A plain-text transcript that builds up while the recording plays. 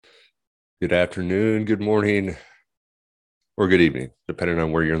Good afternoon, good morning, or good evening, depending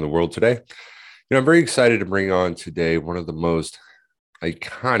on where you're in the world today. I'm very excited to bring on today one of the most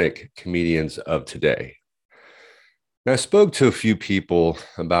iconic comedians of today. Now, I spoke to a few people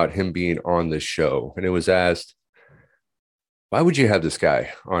about him being on this show, and it was asked, why would you have this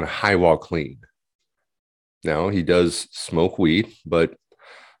guy on High Wall Clean? Now, he does smoke weed, but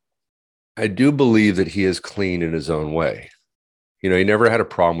I do believe that he is clean in his own way. He never had a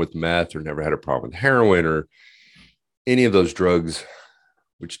problem with meth or never had a problem with heroin or any of those drugs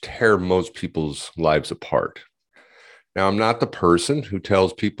which tear most people's lives apart. Now, I'm not the person who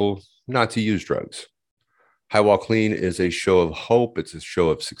tells people not to use drugs. High Wall Clean is a show of hope. It's a show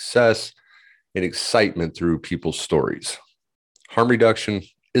of success and excitement through people's stories. Harm reduction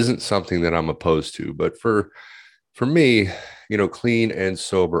isn't something that I'm opposed to, but for me, clean and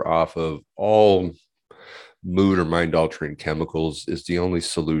sober off of all mood or mind altering chemicals is the only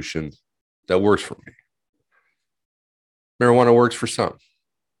solution that works for me. Marijuana works for some.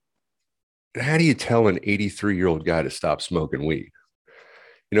 How do you tell an 83-year-old guy to stop smoking weed?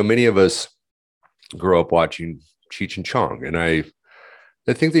 Many of us grow up watching Cheech and Chong, and I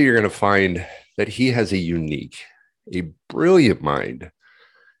think that you're going to find that he has a brilliant mind,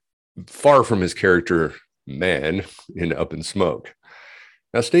 far from his character man in Up in Smoke.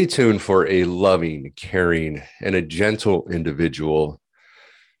 Now, stay tuned for a loving, caring, and a gentle individual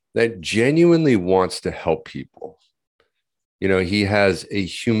that genuinely wants to help people. He has a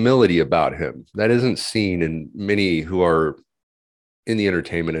humility about him that isn't seen in many who are in the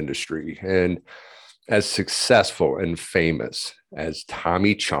entertainment industry and as successful and famous as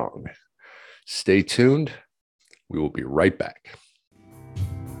Tommy Chong. Stay tuned. We will be right back.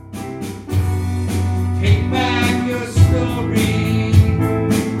 Take back your story.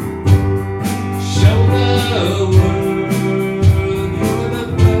 Show the world you're the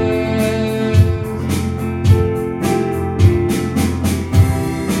best.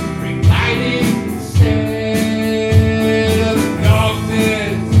 Bring light instead of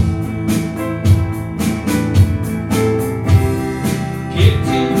darkness. Give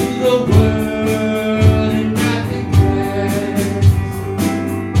to the world and nothing less.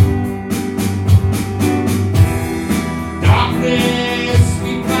 Darkness,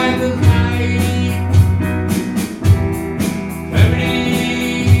 we find the light.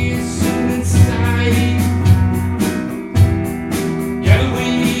 Very soon in sight. Together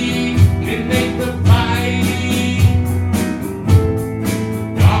we can make the fight.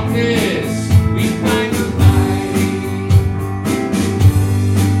 Darkness, we find the light.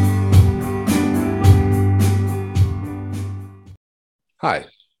 Hi,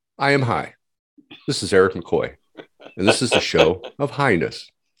 I am High. This is Eric McCoy, and this is the show of Highness,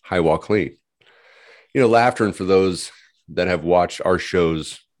 High Wall Clean. Laughter, and for those that have watched our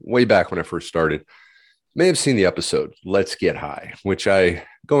shows way back when I first started, may have seen the episode Let's Get High, which I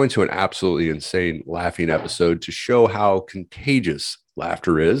go into an absolutely insane laughing episode to show how contagious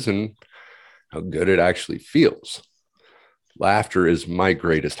laughter is and how good it actually feels. Laughter is my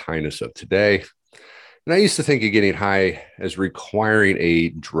greatest highness of today. And I used to think of getting high as requiring a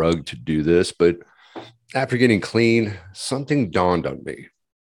drug to do this, but after getting clean, something dawned on me.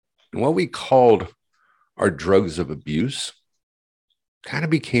 And what we called our drugs of abuse kind of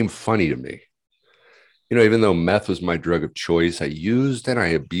became funny to me. Even though meth was my drug of choice, I used and I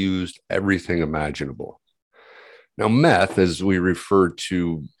abused everything imaginable. Now, meth, as we refer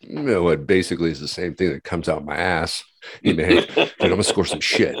to, what basically is the same thing that comes out my ass. Hey, man, dude, I'm going to score some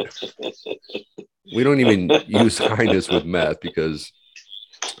shit. We don't even use highness with meth because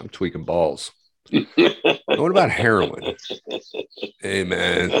I'm tweaking balls. What about heroin? Hey,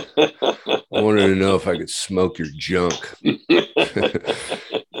 man, I wanted to know if I could smoke your junk.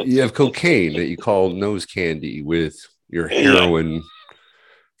 You have cocaine that you call nose candy with your heroin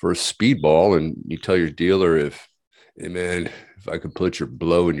for a speedball, and you tell your dealer hey, man, if I could put your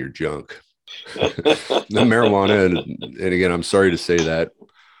blow in your junk. The marijuana, and again, I'm sorry to say that.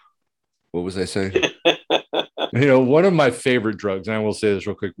 What was I saying? One of my favorite drugs, and I will say this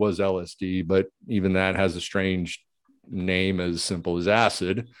real quick, was LSD, but even that has a strange name as simple as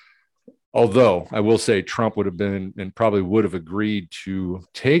acid. Although I will say Trump would have been and probably would have agreed to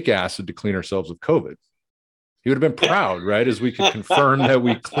take acid to clean ourselves of COVID. He would have been proud, right? As we could confirm that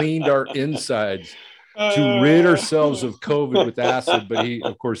we cleaned our insides to rid ourselves of COVID with acid, but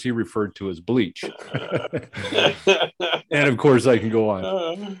of course, he referred to as bleach. And of course, I can go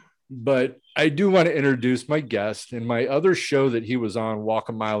on. But I do want to introduce my guest. In my other show that he was on, Walk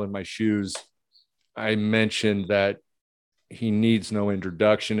a Mile in My Shoes, I mentioned that he needs no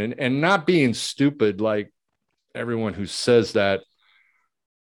introduction, and not being stupid like everyone who says that.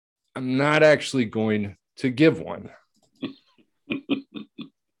 I'm not actually going to give one.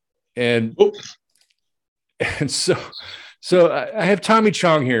 And so I have Tommy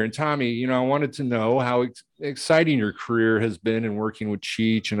Chong here. And Tommy, I wanted to know how exciting your career has been in working with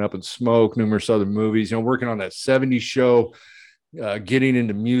Cheech and Up in Smoke, numerous other movies, working on that 70s show, getting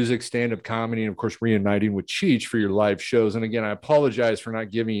into music, stand-up comedy, and of course, reuniting with Cheech for your live shows. And again, I apologize for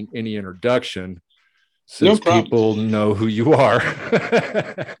not giving any introduction since people know who you are.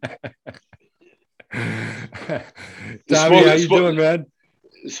 Tommy, how you doing, man?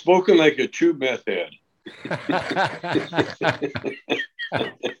 Spoken like a true meth head.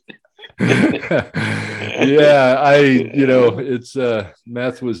 Yeah, it's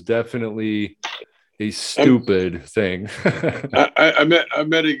meth was definitely a stupid thing. I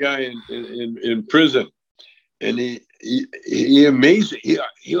met a guy in prison, and he amazed. He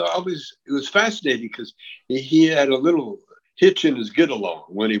was fascinating because he had a little hitch in his get along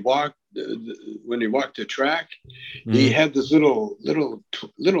when he walked the track. He had this little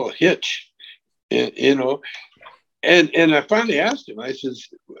hitch. And I finally asked him, I says,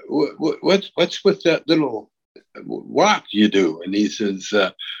 what's with that little walk you do? And he says,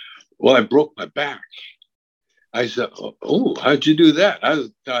 well, I broke my back. I said, oh, how'd you do that? I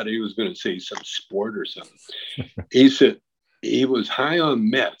thought he was going to say some sport or something. He said he was high on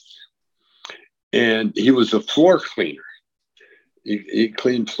meth, and he was a floor cleaner. He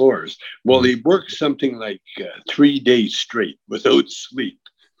cleaned floors. Well, he worked something like 3 days straight without sleep.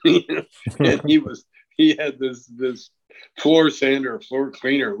 And he had this floor sander, floor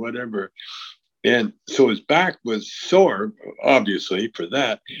cleaner, whatever. And so his back was sore, obviously, for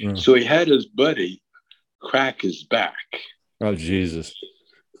that. Yeah. So he had his buddy crack his back. Oh, Jesus.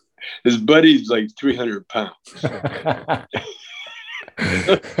 His buddy's like 300 pounds.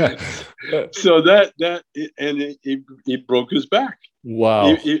 So he broke his back.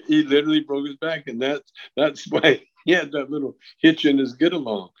 Wow. He literally broke his back, and that's why he had that little hitch in his get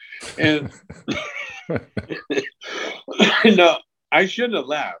along. And no, I shouldn't have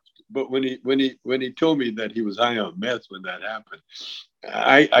laughed, but when he told me that he was high on meth when that happened,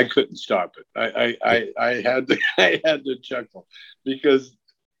 I couldn't stop it. I had to chuckle, because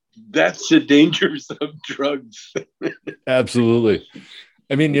that's the dangers of drugs. Absolutely.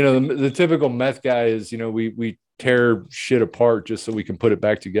 I mean, the typical meth guy is, we tear shit apart just so we can put it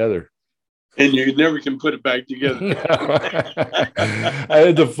back together. And you never can put it back together. I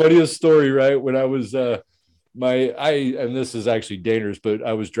had the funniest story, right? When I was, and this is actually dangerous, but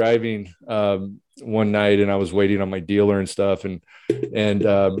I was driving one night, and I was waiting on my dealer and stuff. And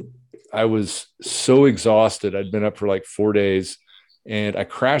I was so exhausted. I'd been up for like 4 days, and I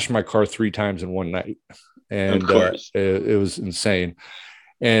crashed my car 3 times in one night. And it was insane.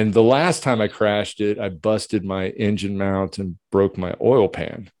 And the last time I crashed it, I busted my engine mount and broke my oil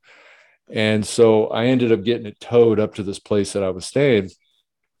pan. And so I ended up getting it towed up to this place that I was staying.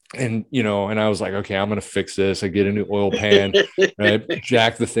 And, and I was like, okay, I'm going to fix this. I get a new oil pan, right?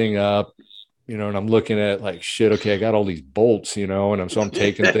 Jack the thing up, and I'm looking at like, shit, okay, I got all these bolts, and I'm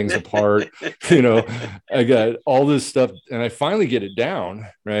taking things apart, I got all this stuff, and I finally get it down,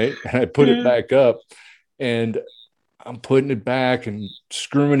 right? And I put it back up, and I'm putting it back and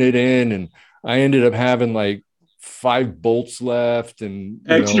screwing it in. And I ended up having like 5 bolts left and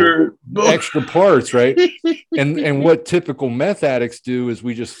extra parts, right? and what typical meth addicts do is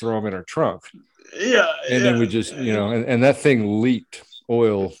we just throw them in our trunk. Yeah. And then we just, and that thing leaked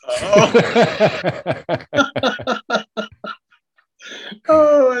oil.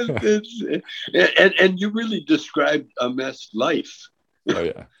 And you really described a mess life. Oh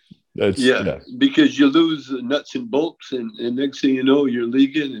yeah. Because you lose the nuts and bolts, and next thing you know, you're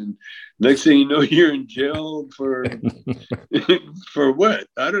leaking, and next thing you know, you're in jail for for what?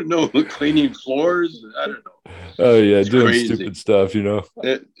 I don't know, cleaning floors. I don't know. Oh yeah, it's doing crazy. Stupid stuff,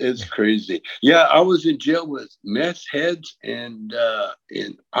 It's crazy. Yeah, I was in jail with meth heads and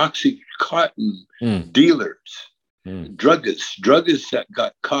OxyContin dealers, druggists that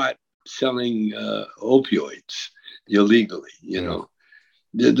got caught selling opioids illegally.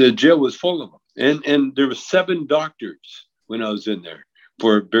 The jail was full of them. And there were 7 doctors when I was in there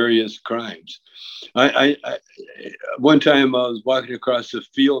for various crimes. I one time I was walking across the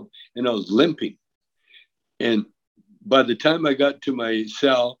field, and I was limping. And by the time I got to my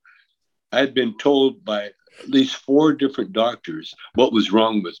cell, I had been told by at least 4 different doctors what was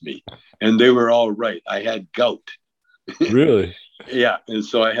wrong with me. And they were all right. I had gout. Really? Yeah. And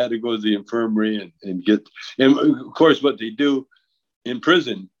so I had to go to the infirmary and of course, what they do in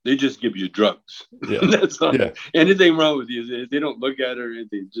prison, they just give you drugs. Yeah. That's all. Yeah. Anything wrong with you, they don't look at it or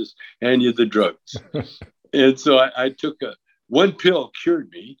anything, just hand you the drugs. And so I took one pill cured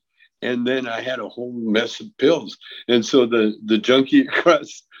me, and then I had a whole mess of pills. And so the junkie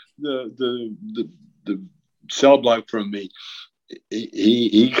across the cell block from me,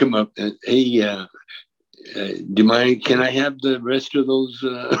 he come up and do you mind? Can I have the rest of those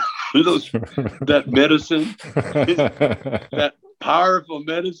that medicine, that powerful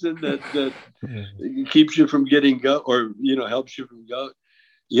medicine that keeps you from getting gout, or helps you from gout?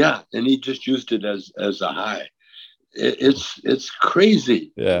 Yeah, and he just used it as a high. It's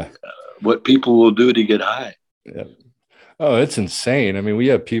crazy. Yeah, what people will do to get high. Yeah. Oh, it's insane. I mean, we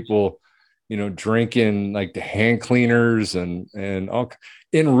have people, drinking like the hand cleaners and all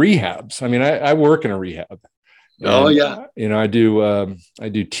in rehabs. I mean, I work in a rehab. Oh and, yeah. I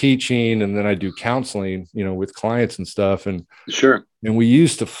do teaching, and then I do counseling, with clients and stuff. And sure. And we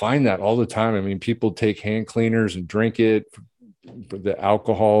used to find that all the time. I mean, people take hand cleaners and drink it for the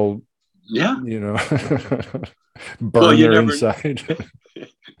alcohol. Yeah. Burn their inside.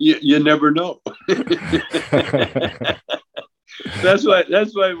 you never know. That's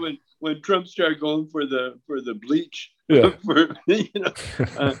why when Trump started going for the bleach, yeah.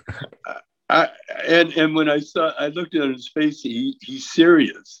 And when I looked at his face, he's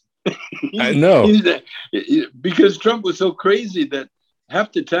serious. I know. Because Trump was so crazy that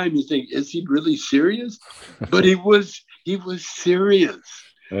half the time you think, is he really serious? But he was serious.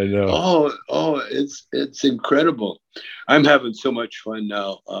 I know. Oh, it's incredible. I'm having so much fun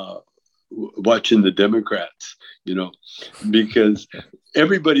now watching the Democrats, because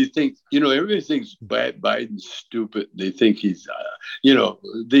everybody thinks Biden's stupid. They think he's,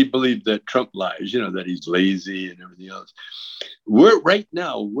 they believe that Trump lies, that he's lazy and everything else. Right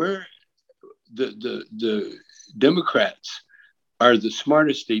now, the Democrats are the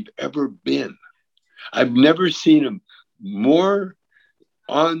smartest they've ever been. I've never seen them more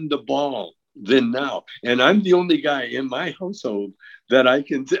on the ball than now, and I'm the only guy in my household that I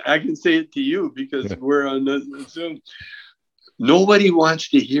can say it to you because we're on the Zoom. Nobody wants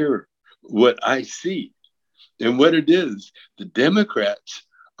to hear what I see, and what it is. The Democrats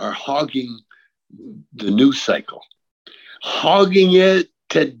are hogging the news cycle, hogging it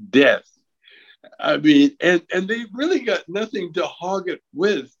to death. I mean, and they really got nothing to hog it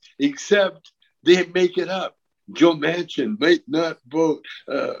with except they make it up. Joe Manchin might not vote,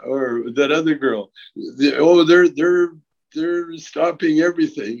 or that other girl. They're stopping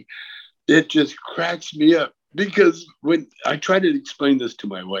everything. It just cracks me up because when I try to explain this to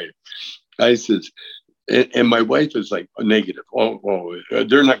my wife, I says, and my wife is like negative. Oh,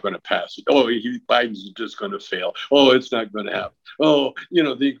 they're not going to pass it. Oh, Biden's just going to fail. Oh, it's not going to happen. Oh,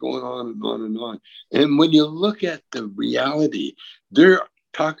 they're going on and on and on. And when you look at the reality, they're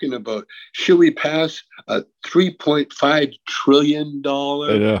talking about, should we pass a $3.5 trillion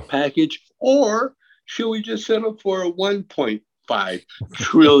package, or should we just settle for a $1.5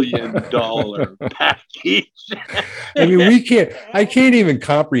 trillion package? I mean, I can't even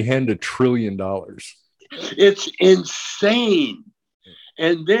comprehend $1 trillion. It's insane.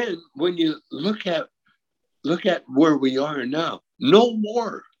 And then when you look at where we are now, no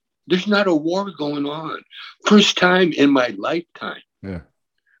war. There's not a war going on. First time in my lifetime. Yeah.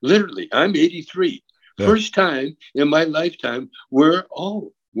 Literally, I'm 83. Yeah. First time in my lifetime we're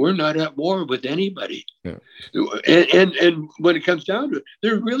not at war with anybody. Yeah. And when it comes down to it,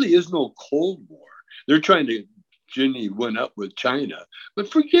 there really is no Cold War. They're trying to ginny one up with China,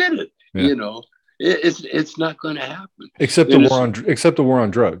 but forget it. Yeah. It's not going to happen. Except the war on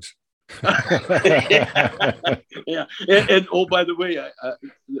drugs. Yeah. And oh, by the way,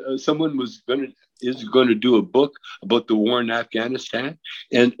 someone is going to do a book about the war in Afghanistan,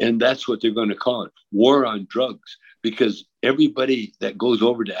 and that's what they're going to call it, War on Drugs, because everybody that goes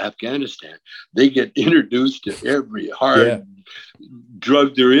over to Afghanistan, they get introduced to every hard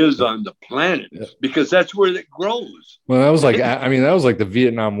drug there is on the planet, because that's where it grows. Well, that was like the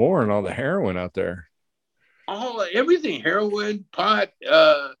Vietnam War and all the heroin out there. Everything, heroin, pot,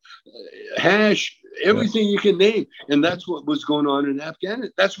 hash, everything you can name. And that's what was going on in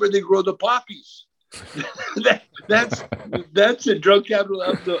Afghanistan. That's where they grow the poppies. that's the drug capital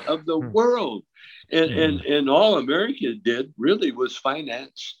of the world. And all America did really was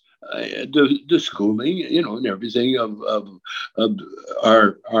finance the schooling, and everything of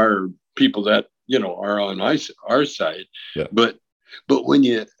our people that, are on our side. Yeah. But when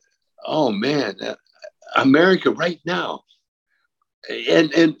you, America right now,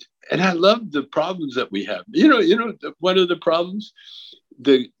 and I love the problems that we have. One of the problems,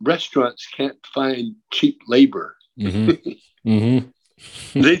 the restaurants can't find cheap labor. Mm-hmm.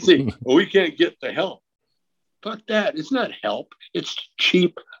 Mm-hmm. They think, we can't get the help. Fuck that. It's not help. It's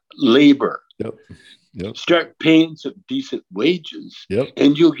cheap labor. Yep. Yep. Start paying some decent wages, Yep.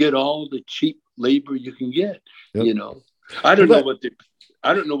 and you'll get all the cheap labor you can get. Yep. You know, I don't know what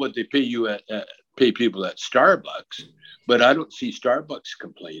they pay you pay people at Starbucks, but I don't see Starbucks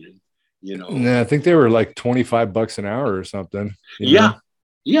complaining. You know, Nah, I think they were like $25 an hour or something. Yeah,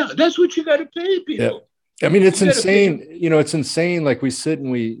 that's what you got to pay people. I mean, it's insane. It's insane. Like we sit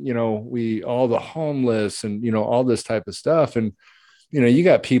and we all the homeless and, all this type of stuff. And, you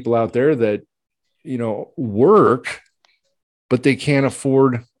got people out there that, work, but they can't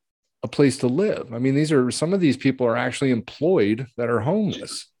afford a place to live. I mean, some of these people are actually employed that are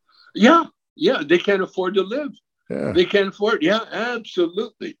homeless. Yeah. They can't afford to live. Yeah. They can't afford. Yeah,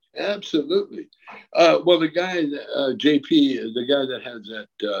 absolutely. Well, the guy, JP, the guy that has that,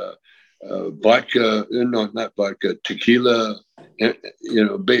 vodka, no, not vodka, tequila,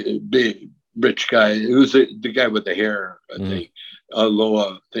 big rich guy. It was the guy with the hair, I think,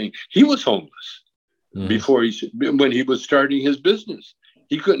 Aloha thing. He was homeless before when he was starting his business.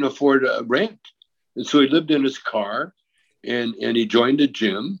 He couldn't afford rent, and so he lived in his car, and he joined a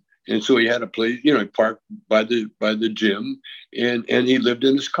gym, and so he had a place. He parked by the gym, and he lived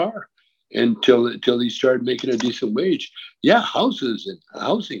in his car until he started making a decent wage. Yeah, housing is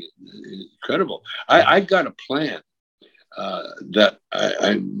incredible. I got a plan that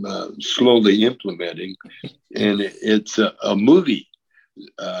I'm slowly implementing, and it's a movie.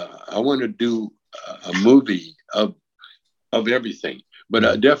 I want to do a movie of everything,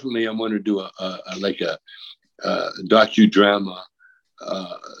 but definitely I want to do a docudrama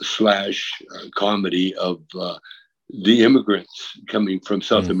 / comedy of the immigrants coming from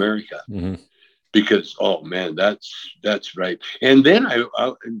South America, because man, that's right. And then I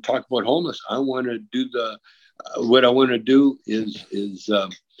talk about homeless. I want to do what I want to do is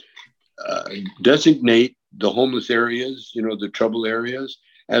designate the homeless areas, the trouble areas,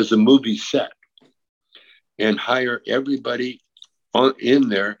 as a movie set, and hire everybody in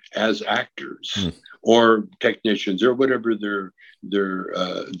there as actors or technicians or whatever their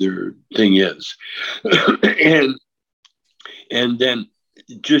thing is, and then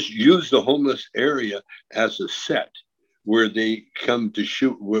just use the homeless area as a set where they come to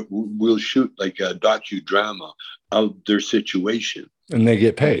shoot. We'll shoot like a docudrama of their situation, and they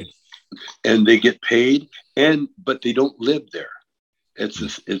get paid. But they don't live there.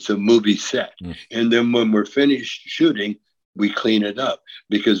 It's a movie set, and then when we're finished shooting, we clean it up,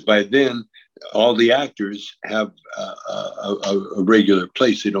 because by then all the actors have a regular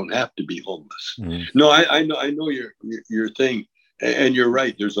place. They don't have to be homeless. No, I know your thing, and you're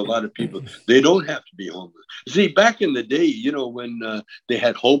right. There's a lot of people, they don't have to be homeless. See, back in the day, when they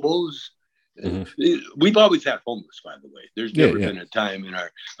had hobos. We've always had homeless, by the way. There's never been a time in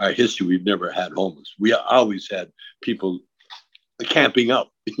our history we've never had homeless. We always had people camping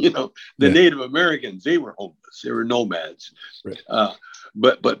out. The Native Americans, they were homeless. They were nomads. Right.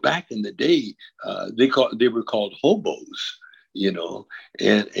 But back in the day, they were called hobos. And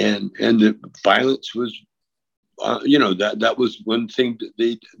the violence was, that was one thing that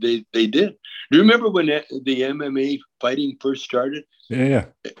they did. Do you remember when the MMA fighting first started? Yeah.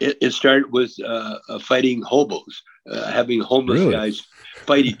 It started with fighting hobos, having homeless guys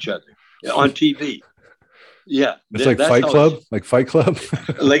fight each other on TV. Yeah, it's like Fight Club, like Fight Club,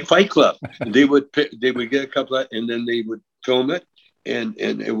 like Fight Club. They would get a couple of, and then they would film it, and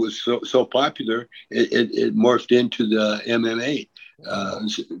it was so popular, it morphed into the MMA.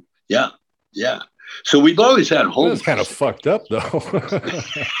 Yeah. So we've always had homeless. That's kind of fucked up, though.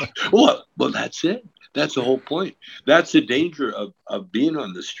 well, that's it. That's the whole point. That's the danger of being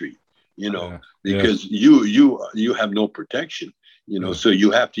on the street, because you have no protection. So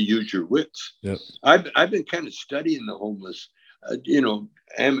you have to use your wits. Yep. I've been kind of studying the homeless,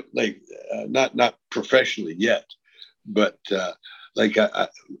 and not professionally yet, but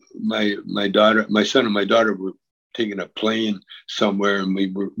my daughter, my son and my daughter were taking a plane somewhere, and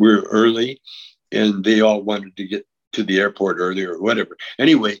we were early, and they all wanted to get to the airport early or whatever.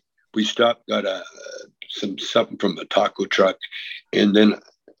 Anyway, we stopped, got something from the taco truck, and then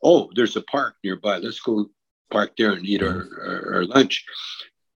there's a park nearby. Let's go park there and eat our lunch.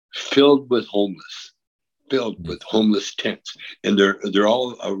 Filled with homeless tents, and they're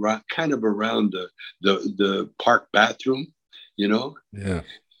all around, kind of around the park bathroom, Yeah.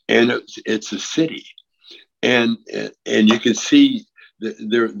 And it's a city, and you can see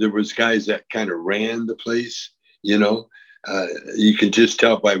there was guys that kind of ran the place, you can just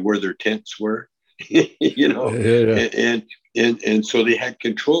tell by where their tents were, and so they had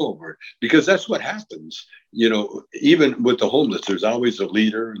control over it, because that's what happens. Even with the homeless, there's always a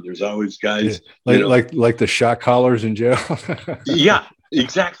leader, and there's always guys like the shot callers in jail. Yeah,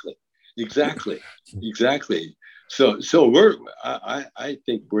 exactly. Exactly. So I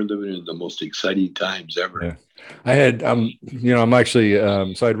think we're living in the most exciting times ever. Yeah. I had, I'm actually,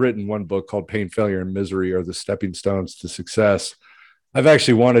 so I'd written one book called Pain, Failure, and Misery Are the Stepping Stones to Success. I've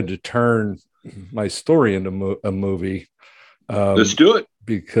actually wanted to turn my story into a movie. Let's do it.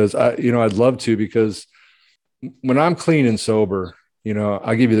 Because I'd love to, because when I'm clean and sober,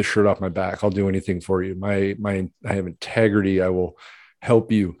 I'll give you the shirt off my back. I'll do anything for you. I have integrity. I will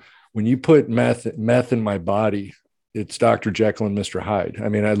help you. When you put meth in my body, it's Dr. Jekyll and Mr. Hyde. I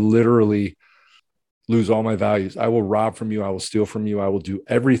mean, I literally lose all my values. I will rob from you. I will steal from you. I will do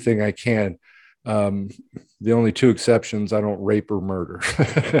everything I can. The only two exceptions, I don't rape or murder,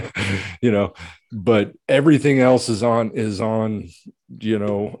 but everything else is on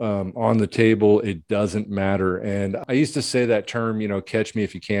the table. It doesn't matter. And I used to say that term, catch me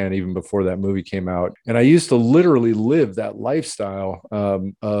if you can, even before that movie came out. And I used to literally live that lifestyle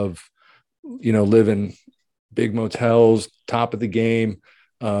of living big motels, top of the game.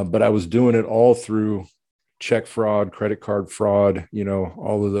 But I was doing it all through check fraud, credit card fraud,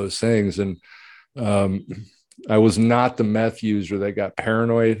 all of those things. And I was not the meth user that got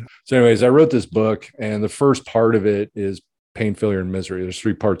paranoid. So anyways, I wrote this book, and the first part of it is Pain, Failure, and Misery. There's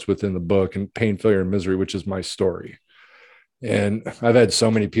 3 parts within the book, and Pain, Failure, and Misery, which is my story. And I've had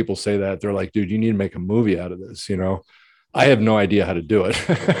so many people say that. They're like, dude, you need to make a movie out of this. I have no idea how to do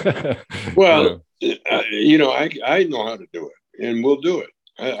it. Well, I know how to do it, and we'll do it.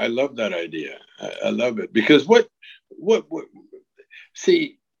 I love that idea. I love it, because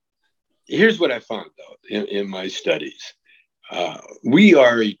see, here's what I found out in my studies. We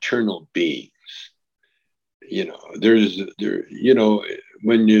are eternal beings.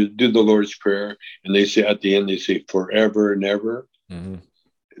 When you do the Lord's Prayer and they say at the end, they say forever and ever. Mm-hmm.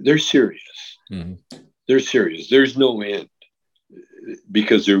 They're serious. Mm-hmm. They're serious. There's no end,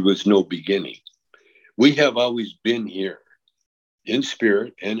 because there was no beginning. We have always been here in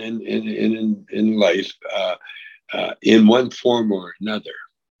spirit and in life, in one form or another.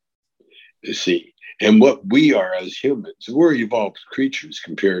 You see, and what we are as humans, we're evolved creatures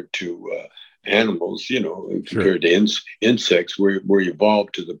compared to animals, compared to insects. We're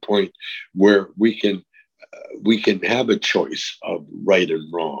evolved to the point where we can have a choice of right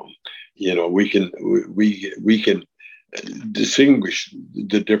and wrong. We can distinguish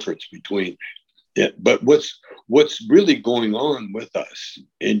the difference between it. But what's really going on with us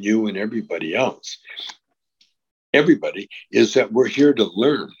and you and everybody else, is that we're here to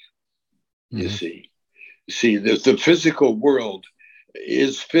learn. You see, the physical world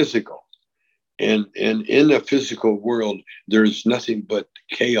is physical, and in a physical world, there's nothing but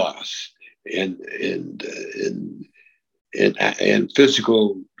chaos and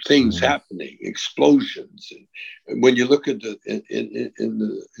physical things happening, explosions. And when you look at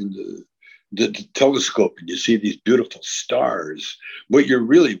the telescope and you see these beautiful stars, what you're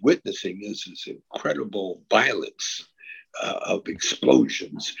really witnessing is this incredible violence of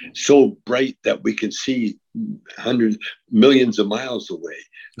explosions, so bright that we can see hundreds, millions of miles away,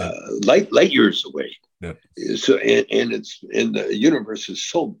 light years away. Yeah. So, and the universe is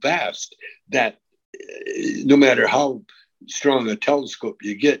so vast that no matter how strong a telescope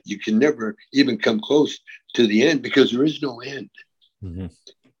you get, you can never even come close to the end, because there is no end. Mm-hmm.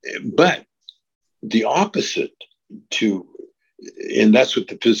 But the opposite and that's what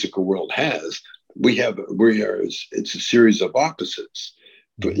the physical world has. It's a series of opposites.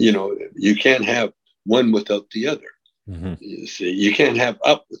 But, you can't have one without the other. Mm-hmm. You see, you can't have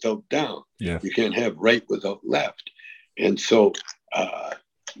up without down. Yeah. You can't have right without left. And so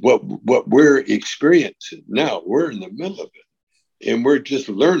what we're experiencing now, we're in the middle of it, and we're just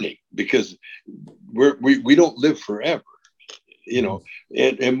learning, because we don't live forever,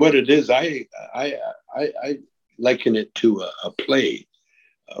 and what it is, I liken it to a play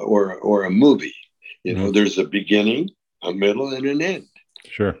or a movie. There's a beginning, a middle, and an end.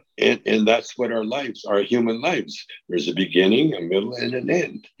 Sure. And that's what our human lives. There's a beginning, a middle, and an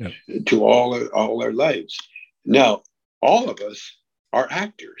end to all our lives. Now, all of us are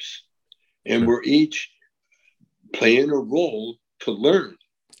actors, and we're each playing a role to learn.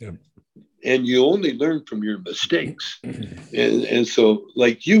 Yeah. And you only learn from your mistakes. And so,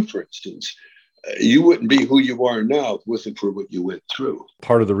 like you, for instance, you wouldn't be who you are now if it wasn't for what you went through.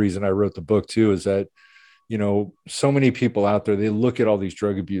 Part of the reason I wrote the book too is that, so many people out there, they look at all these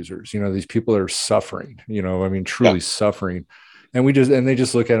drug abusers, these people that are suffering, truly suffering. And they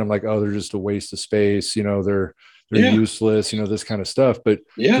just look at them like, oh, they're just a waste of space. They're useless, this kind of stuff. But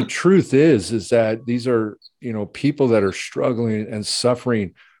the truth is that these are, people that are struggling and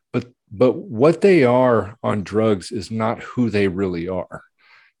suffering, but what they are on drugs is not who they really are.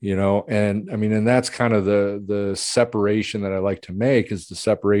 And I mean, and that's kind of the separation that I like to make, is the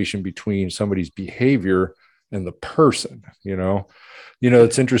separation between somebody's behavior and the person.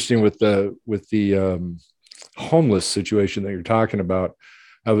 It's interesting with the homeless situation that you're talking about.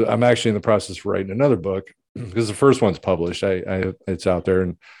 I'm actually in the process of writing another book, because the first one's published. It's out there,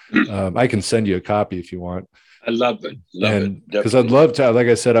 and I can send you a copy if you want. I love it. Because I'd love to, like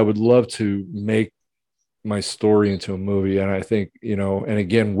I said, I would love to make my story into a movie. And I think, and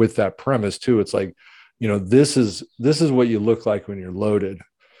again, with that premise too, it's like, this is what you look like when you're loaded,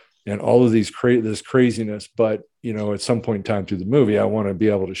 and all of this craziness. But, at some point in time through the movie, I want to be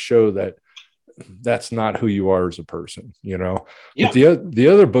able to show that that's not who you are as a person. Yeah. But the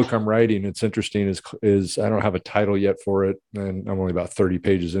other book I'm writing, it's interesting, is I don't have a title yet for it, and I'm only about 30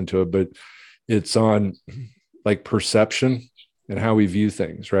 pages into it, but it's on like perception and how we view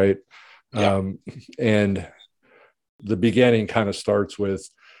things. Right. Yeah. And the beginning kind of starts with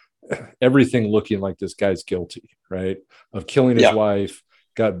everything looking like this guy's guilty, right, of killing his wife,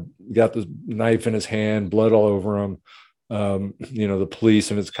 got the knife in his hand, blood all over him. The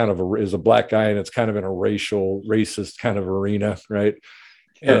police, and it's kind of is a black guy, and it's kind of in a racist kind of arena, right?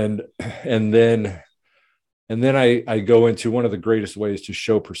 Sure. And then I go into one of the greatest ways to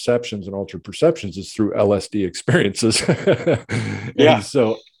show perceptions and alter perceptions is through LSD experiences. And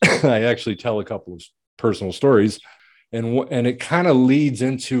so I actually tell a couple of personal stories, and it kind of leads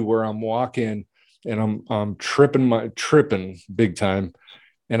into where I'm walking, and I'm tripping big time,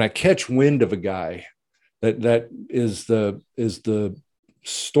 and I catch wind of a guy. That is the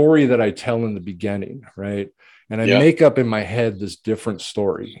story that I tell in the beginning, right? And I make up in my head this different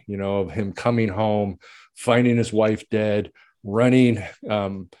story, of him coming home, finding his wife dead, running,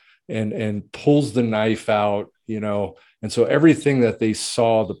 and pulls the knife out, And so everything that they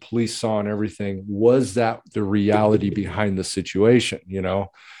saw, the police saw, and everything was that the reality behind the situation,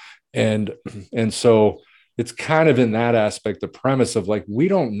 And so it's kind of in that aspect, the premise of like, we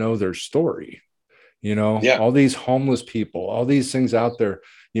don't know their story. All these homeless people, all these things out there,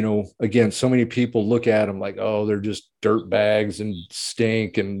 again, so many people look at them like, oh, they're just dirt bags and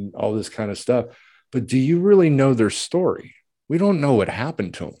stink and all this kind of stuff. But do you really know their story? We don't know what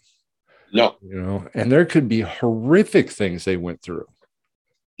happened to them. No. And there could be horrific things they went through.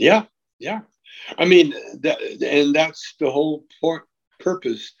 Yeah. I mean, that's the whole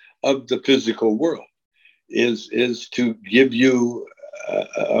purpose of the physical world is to give you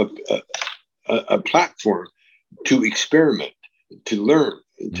a platform to experiment, to learn,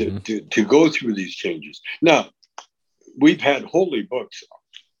 to go through these changes. Now, we've had holy books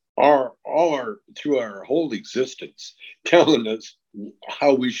through our whole existence telling us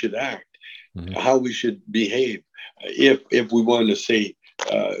how we should act, how we should behave, if we want to say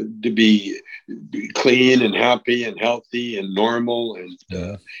to be clean and happy and healthy and normal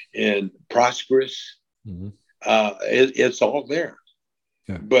and prosperous. It's all there.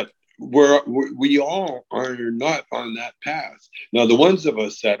 But we all are not on that path. Now, the ones of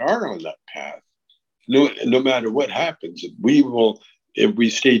us that are on that path, no matter what happens, we will, if we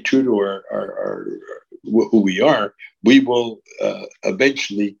stay true to our who we are, we will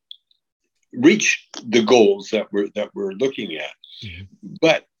eventually reach the goals that we're looking at.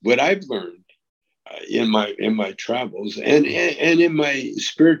 But what I've learned in my travels and in my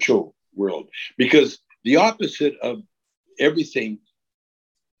spiritual world, because the opposite of everything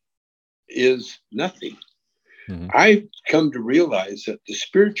is nothing. I've come to realize that the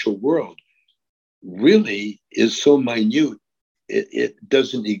spiritual world really is so minute, it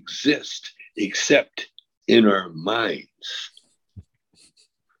doesn't exist except in our minds.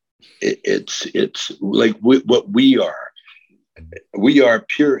 It's like what we are. We are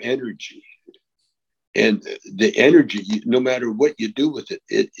pure energy. And the energy, no matter what you do with it,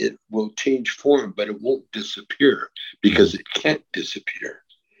 it will change form, but it won't disappear, because it can't disappear.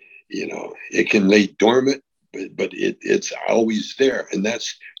 It can lay dormant, but it's always there. And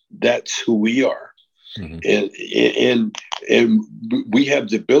that's who we are. And we have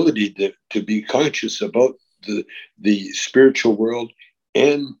the ability to be conscious about the spiritual world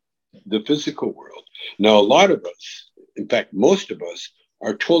and the physical world. Now, a lot of us, in fact, most of us,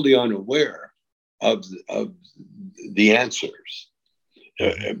 are totally unaware of the answers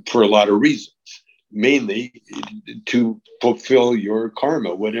for a lot of reasons, mainly to fulfill your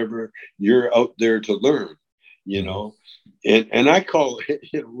karma, whatever you're out there to learn, And I call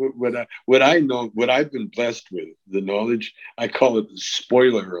it, what I know, what I've been blessed with, the knowledge, I call it the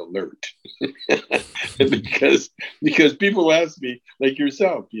spoiler alert. because people ask me, like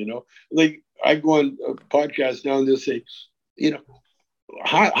yourself, like I go on a podcast now and they'll say,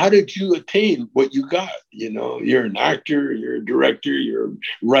 how did you attain what you got? You're an actor, you're a director, you're a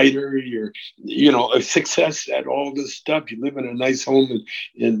writer, you're, a success at all this stuff. You live in a nice home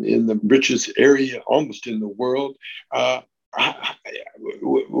in the richest area almost in the world.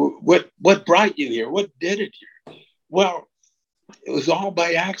 What brought you here? What did it here? Well, it was all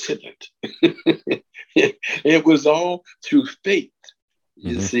by accident. It was all through faith.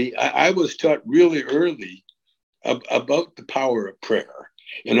 You see, I was taught really early about the power of prayer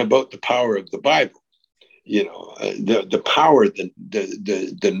and about the power of the Bible. The power,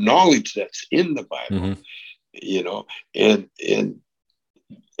 the knowledge that's in the Bible.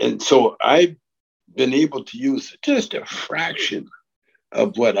 And so I've been able to use just a fraction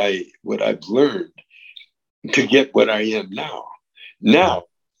of what I've learned to get what I am now. Now,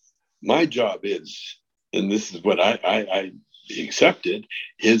 my job is, and this is what I accepted,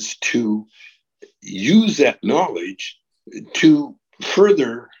 is to use that knowledge to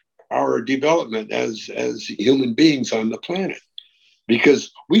further our development as human beings on the planet.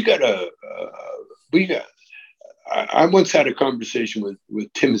 Because I once had a conversation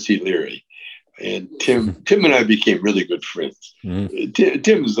with Timothy Leary, and Tim and I became really good friends.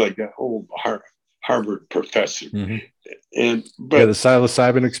 Tim is like an old Harvard professor. But the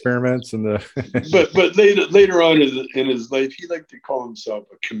psilocybin experiments and the but later on in his life, he liked to call himself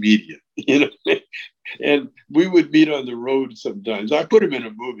a comedian, and we would meet on the road sometimes. I put him in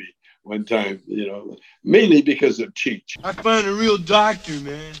a movie one time, mainly because of Cheech. I found a real doctor,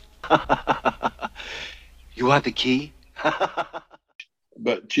 man. You want the key?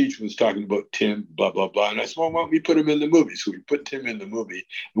 But Cheech was talking about Tim, blah, blah, blah. And I said, well, why don't we put him in the movie? So we put Tim in the movie,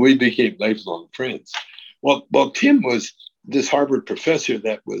 and we became lifelong friends. Well, Tim was this Harvard professor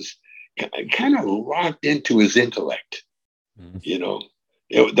that was kind of locked into his intellect.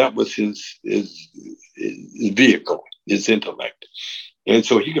 That was his vehicle, his intellect. And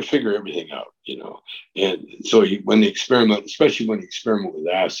so he could figure everything out, And so when he experiment, especially when he experimented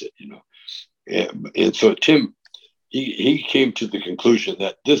with acid, and so Tim, he came to the conclusion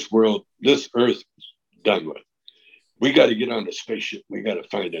that this world, this Earth, is done with. We got to get on a spaceship. We got to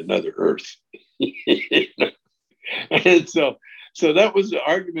find another Earth. And so that was the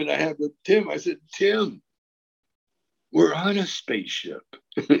argument I had with Tim. I said, Tim, we're on a spaceship.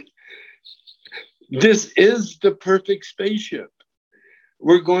 This is the perfect spaceship.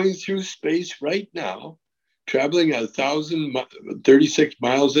 We're going through space right now, traveling at 1,036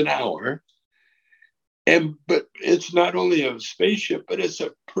 miles an hour. But it's not only a spaceship, but it's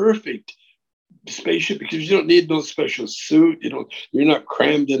a perfect spaceship because you don't need no special suit. You're not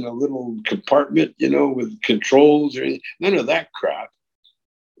crammed in a little compartment, with controls or anything. None of that crap.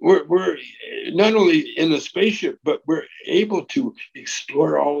 We're not only in a spaceship, but we're able to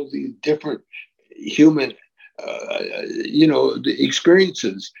explore all these different human, the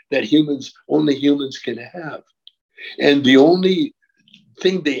experiences that only humans can have. And the only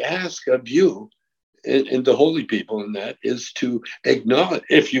thing they ask of you and the holy people in that is to acknowledge,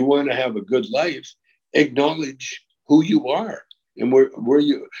 if you want to have a good life, acknowledge who you are and where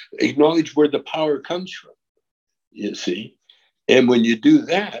you acknowledge where the power comes from, you see. And when you do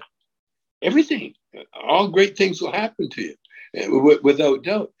that, all great things will happen to you without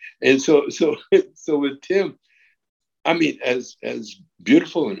doubt. And so with Tim, I mean, as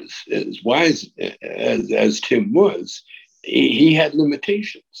beautiful and as wise as Tim was, he had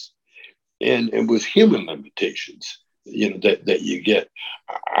limitations. And it was human limitations, that you get.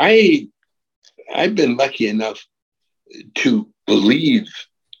 I've been lucky enough to believe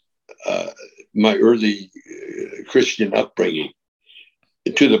my early Christian upbringing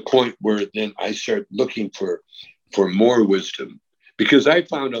to the point where then I started looking for more wisdom, because I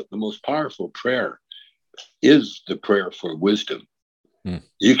found out the most powerful prayer is the prayer for wisdom.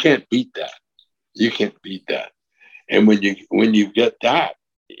 You can't beat that. You can't beat that. And when you get that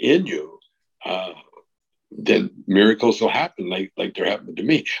in you, then miracles will happen like they're happening to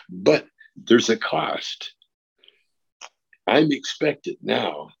me. But there's a cost. I'm expected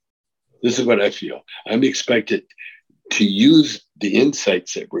now. This is what I feel. I'm expected to use the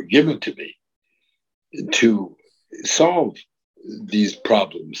insights that were given to me to solve these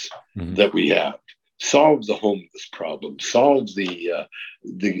problems that we have, solve the homeless problem, solve the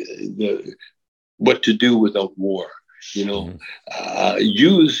what to do without war.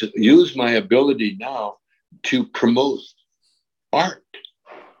 Use my ability now to promote art,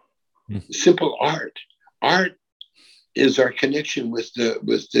 simple art. Art is our connection with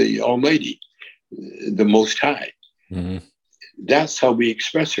the Almighty, the Most High. That's how we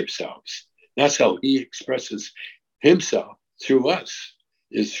express ourselves. That's how He expresses Himself through us,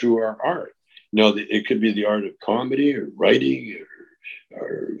 is through our art. It could be the art of comedy or writing or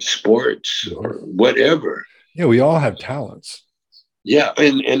or sports or whatever. Yeah, we all have talents. Yeah,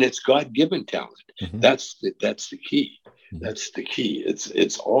 and it's God-given talent. Mhm. That's the key. Mhm. That's the key.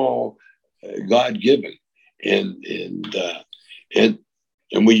 It's all God-given, and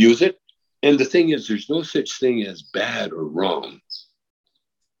we use it. And the thing is, there's no such thing as bad or wrong.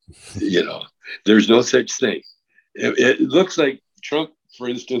 You know, there's no such thing. It looks like Trump, for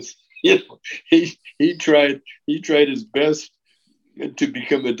instance. You know, he tried his best to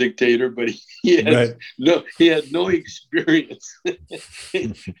become a dictator, but he had no experience.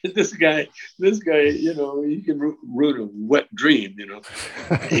 this guy, you know, he can ruin a wet dream, you know.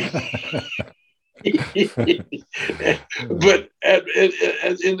 But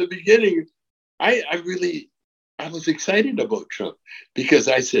in the beginning, I was excited about Trump because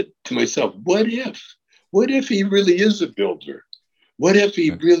I said to myself, what if he really is a builder? What if he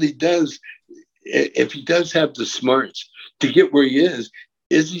really does? If he does have the smarts to get where he is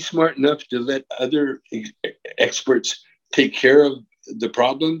he smart enough to let other experts take care of the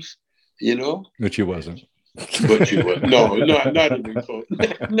problems? You know, Which he wasn't. But you would. No, not even close.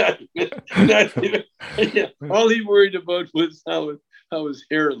 not even. Yeah. All he worried about was how his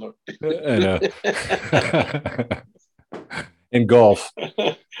hair looked. I know. In golf.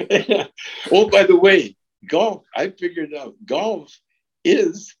 Yeah. Oh, by the way, golf. I figured out golf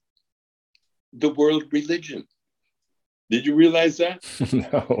is the world religion. Did you realize that?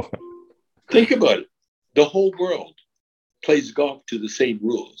 No. Think about it. The whole world plays golf to the same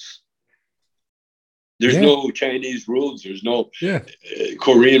rules. There's no Chinese rules. There's no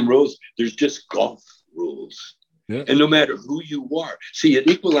Korean rules. There's just golf rules. Yeah. And no matter who you are, see, it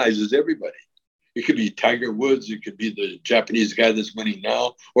equalizes everybody. It could be Tiger Woods. It could be the Japanese guy that's winning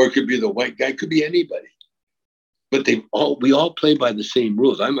now, or it could be the white guy. It could be anybody. But we all play by the same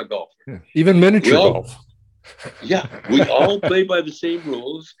rules. I'm a golfer. Yeah. Even miniature golf. Yeah, we all play by the same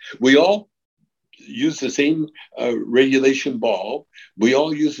rules. We all use the same regulation ball. We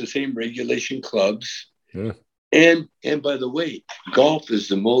all use the same regulation clubs. Yeah. And by the way, golf is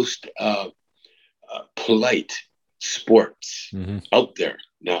the most polite sports out there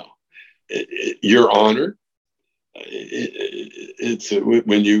now. Your Honor. It's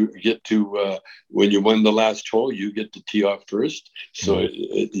when you get to when you won the last hole, you get to tee off first. So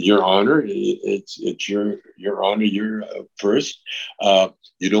Your Honor, it's your Honor, you're first.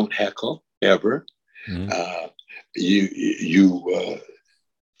 You don't heckle ever. You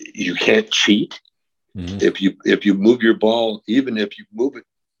can't cheat. If you move your ball, even if you move it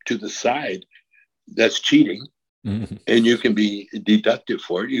to the side, that's cheating. And you can be deducted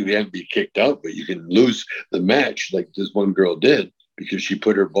for it. You can't be kicked out, but you can lose the match like this one girl did because she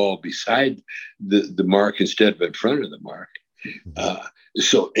put her ball beside the mark instead of in front of the mark.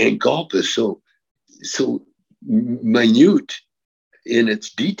 And golf is so minute in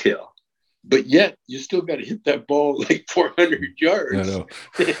its detail, but yet you still got to hit that ball like 400 yards. I know.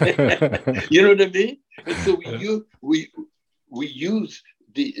 You know what I mean? And so we use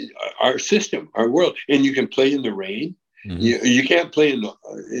our system, our world, and you can play in the rain. You can't play in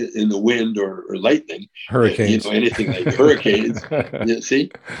the wind or lightning, hurricanes, anything like hurricanes. You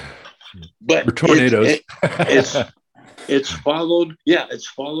see, but or tornadoes. It's followed. Yeah, it's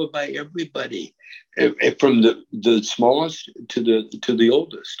followed by everybody, from the smallest to the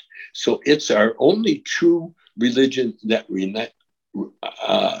oldest. So it's our only true religion that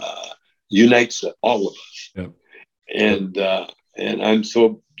unites all of us. Yep. And I'm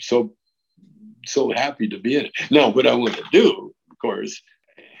so happy to be in it. Now, what I want to do, of course,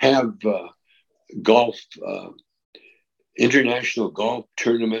 have golf, international golf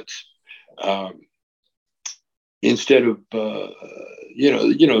tournaments, instead of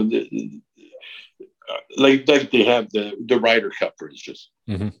like they have the Ryder Cup, for instance.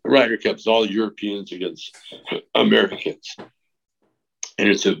 The Ryder Cup is all Europeans against Americans, and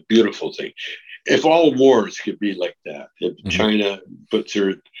it's a beautiful thing. If all wars could be like that, if China puts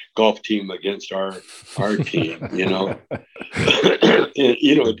her golf team against our team,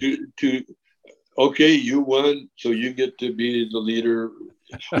 okay, you won, so you get to be the leader.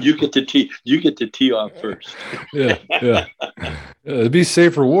 You get to tee off first. Yeah. It'd be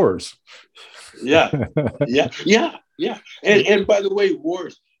safer wars. Yeah. And by the way,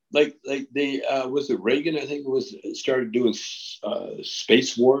 wars. Like they was it Reagan? I think it was started doing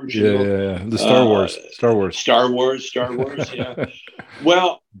space wars. Yeah. The Star Wars. Yeah.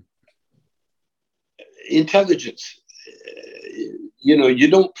 Well, intelligence. You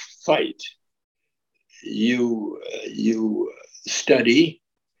don't fight. You study.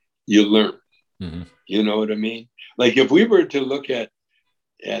 You learn. You know what I mean? Like if we were to look at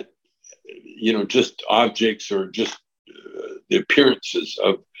just objects or just the appearances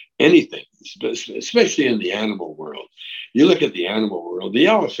of anything, especially in the animal world. You look at the animal world, the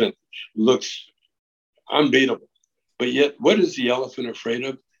elephant looks unbeatable. But yet, what is the elephant afraid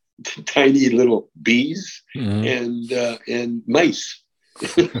of? Tiny little bees and mice.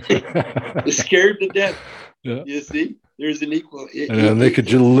 They're scared to death. Yeah. You see, there's an equal. And they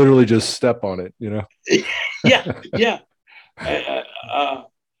could literally just step on it, Yeah.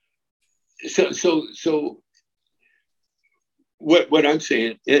 So what I'm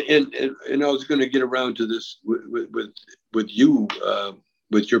saying, and I was going to get around to this with you,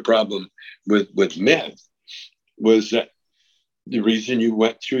 with your problem with meth, was that the reason you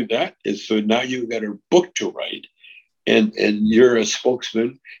went through that is so now you've got a book to write, and you're a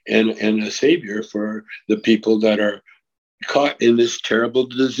spokesman and a savior for the people that are caught in this terrible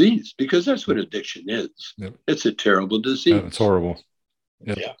disease, because that's what addiction is. Yep. It's a terrible disease. Yeah, it's horrible.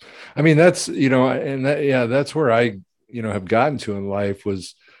 Yep. Yeah. I mean, that's, and that's where I, have gotten to in life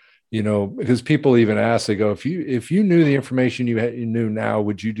was, because people even ask, they go, if you knew the information you knew now,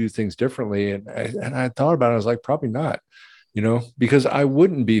 would you do things differently? And I thought about it. I was like, probably not, because I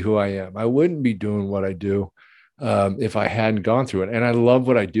wouldn't be who I am. I wouldn't be doing what I do if I hadn't gone through it. And I love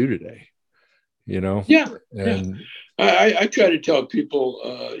what I do today, Yeah. And I try to tell people,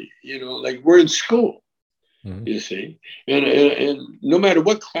 like we're in school, you see, and no matter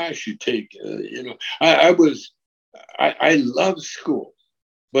what class you take, I love school,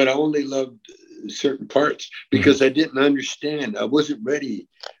 but I only loved certain parts because I didn't understand. I wasn't ready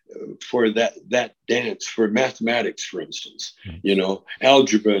for that dance, for mathematics, for instance.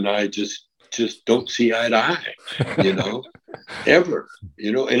 Algebra and I just don't see eye to eye, ever.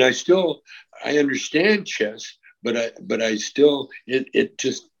 And I understand chess, but I still it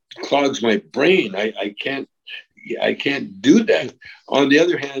just clogs my brain. I can't do that. On the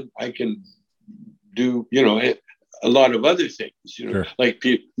other hand, I can do a lot of other things, Sure. like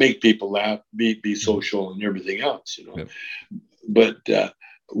make people laugh, be social, and everything else, Yep. But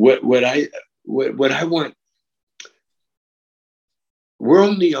what I want, we're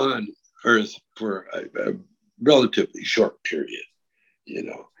only on Earth for a relatively short period,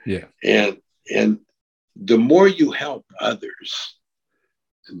 Yeah. and the more you help others,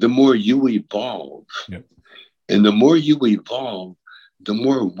 the more you evolve. Yep. And the more you evolve, the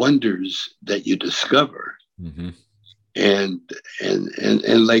more wonders that you discover. And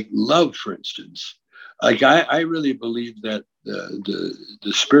like love, for instance, like I really believe that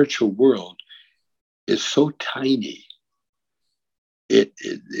the spiritual world is so tiny. It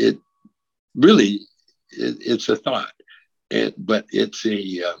really it's a thought, but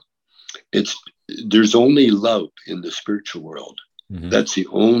there's only love in the spiritual world. That's the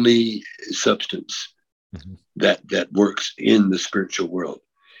only substance that works in the spiritual world.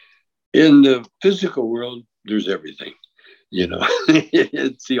 In the physical world, there's everything.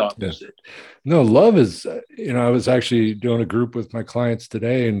 It's the opposite. No, love is, I was actually doing a group with my clients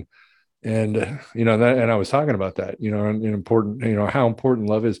today, and I was talking about that, and important, how important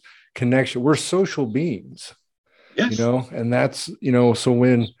love is. Connection. We're social beings, yes. And that's, so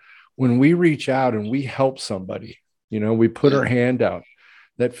when we reach out and we help somebody, we put our hand out,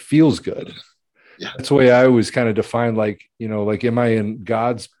 that feels good. Yeah. That's the way I always kind of define, like, am I in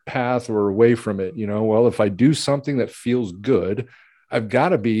God's path or away from it? Well, if I do something that feels good, I've got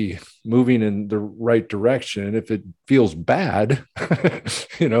to be moving in the right direction. If it feels bad,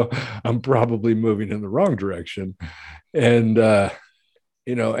 I'm probably moving in the wrong direction. And, and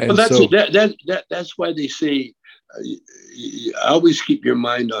that's why they say, always keep your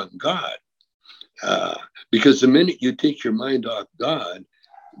mind on God. Because the minute you take your mind off God,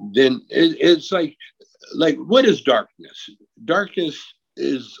 then it's like what is darkness? Darkness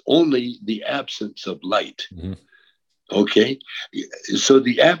is only the absence of light. Okay, so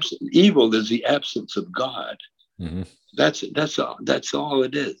evil is the absence of God. That's all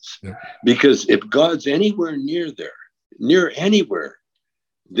it is. Yeah. Because if God's anywhere near anywhere,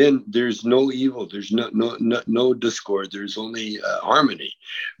 then there's no evil. There's no discord. There's only harmony.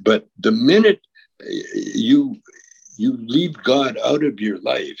 But the minute you leave God out of your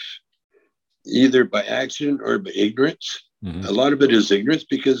life, either by accident or by ignorance. A lot of it is ignorance,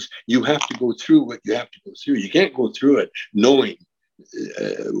 because you have to go through what you have to go through. You can't go through it knowing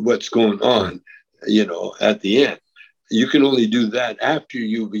what's going on, at the end. You can only do that after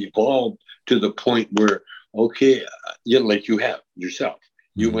you've evolved to the point where, okay, like you have yourself.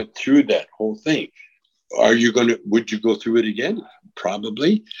 You went through that whole thing. Would you go through it again?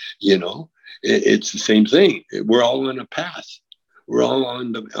 Probably, it's the same thing. We're all on a path. We're all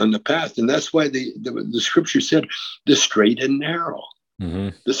on the path. And that's why the scripture said the straight and narrow.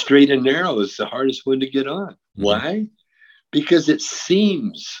 The straight and narrow is the hardest one to get on. Why? because it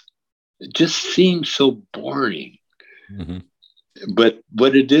just seems so boring. Mm-hmm. But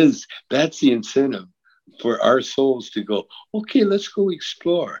what it is, that's the incentive for our souls to go, okay, let's go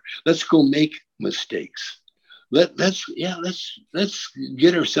explore. Let's go make mistakes. Let's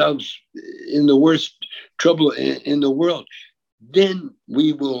get ourselves in the worst trouble in the world. Then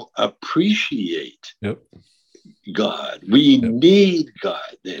we will appreciate God. We need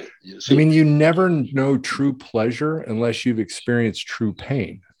God then. You see? I mean, you never know true pleasure unless you've experienced true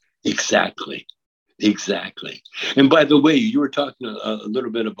pain. Exactly. And by the way, you were talking a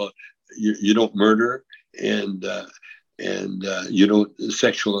little bit about you don't murder and you don't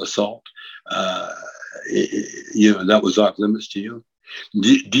sexual assault. That was off limits to you.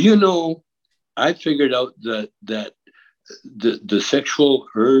 Do you know? I figured out that the sexual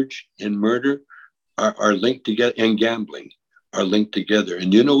urge and murder are linked together, and gambling are linked together.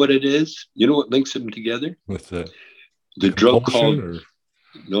 And you know what it is? You know what links them together? With the drug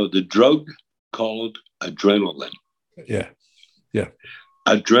called adrenaline. Yeah.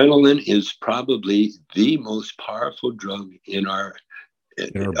 Adrenaline is probably the most powerful drug in our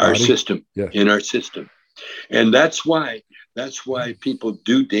system. Yeah. In our system. And that's why people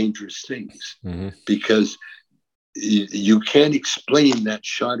do dangerous things, because you can't explain that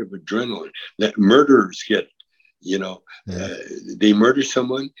shot of adrenaline that murderers get. They murder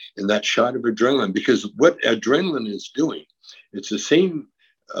someone in that shot of adrenaline, because what adrenaline is doing, it's the same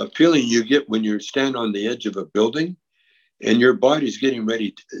feeling you get when you stand on the edge of a building and your body's getting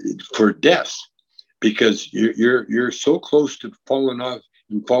ready for death, because you're so close to falling off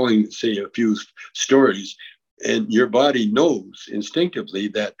and falling, say, a few stories, and your body knows instinctively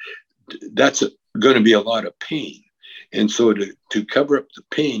that that's going to be a lot of pain. And so to cover up the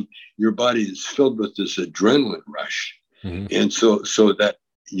pain, your body is filled with this adrenaline rush. And so that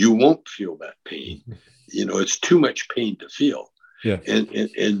you won't feel that pain. It's too much pain to feel. Yeah. And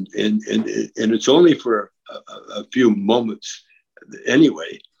it's only for a few moments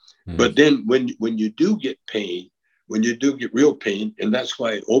anyway. But then when you do get pain, when you do get real pain, and that's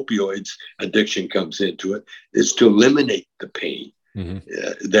why opioids addiction comes into it, is to eliminate the pain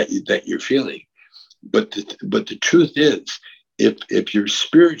that you're feeling. But the truth is, if you're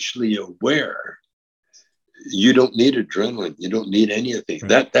spiritually aware, you don't need adrenaline. You don't need anything.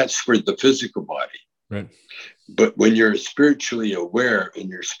 Right. That's for the physical body. Right. But when you're spiritually aware and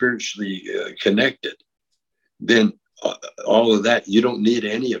you're spiritually connected, then all of that, you don't need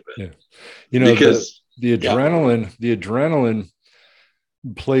any of it. Yeah. Because the adrenaline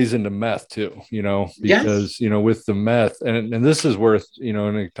plays into meth too, because, with the meth, and this is worth,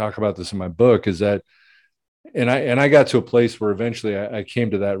 and I talk about this in my book, is that, and I got to a place where eventually I came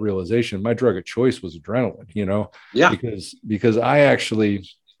to that realization. My drug of choice was adrenaline, because I actually,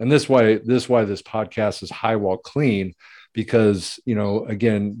 and this is why this podcast is High Walk Clean, because,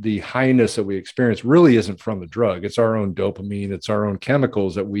 again, the highness that we experience really isn't from the drug. It's our own dopamine. It's our own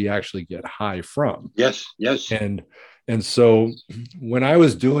chemicals that we actually get high from. Yes. And so when I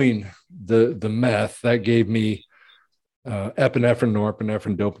was doing the meth, that gave me epinephrine,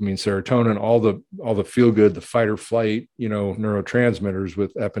 norepinephrine, dopamine, serotonin, all the feel good, the fight or flight, neurotransmitters,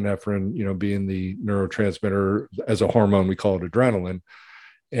 with epinephrine, being the neurotransmitter. As a hormone, we call it adrenaline.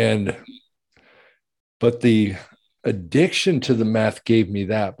 But the addiction to the meth gave me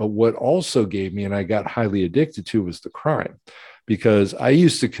that. But what also gave me, and I got highly addicted to, was the crime, because I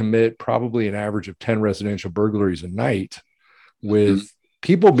used to commit probably an average of 10 residential burglaries a night with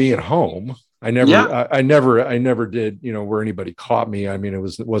people being home. I never did, where anybody caught me. I mean,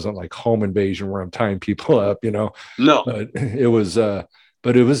 it wasn't like home invasion where I'm tying people up, No, but it was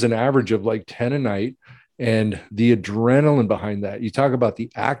an average of like 10 a night. And the adrenaline behind that, you talk about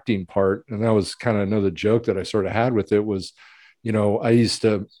the acting part. And that was kind of another joke that I sort of had with it was, I used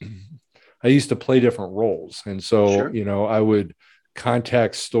to play different roles. And so, I would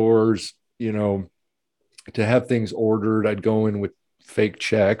contact stores, to have things ordered. I'd go in with fake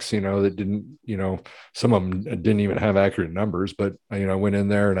checks, that didn't, some of them didn't even have accurate numbers, but I went in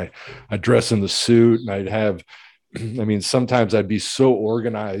there and I dress in the suit, and I'd have, sometimes I'd be so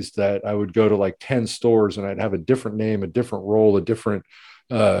organized that I would go to like 10 stores and I'd have a different name, a different role, a different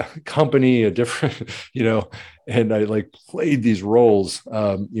company, a different, and I like played these roles,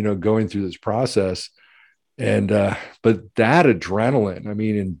 going through this process. And, but that adrenaline,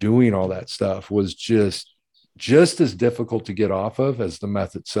 in doing all that stuff was just as difficult to get off of as the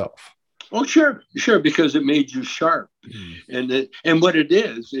meth itself. Oh, sure, because it made you sharp. And what it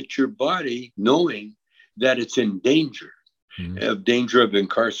is, it's your body knowing that it's in danger, danger of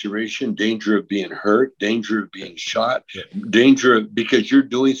incarceration, danger of being hurt, danger of being shot, danger of, because you're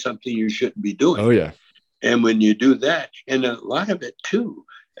doing something you shouldn't be doing. Oh, yeah. And when you do that, and a lot of it too,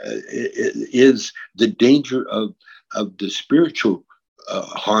 is the danger of the spiritual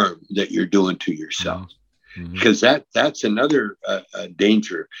harm that you're doing to yourself. Mm-hmm. Because that's another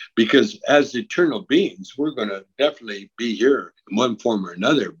danger. Because as eternal beings, we're going to definitely be here in one form or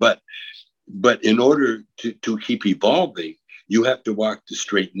another. But in order to keep evolving, you have to walk the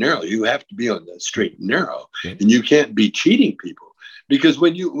straight and narrow. You have to be on the straight and narrow, and you can't be cheating people. Because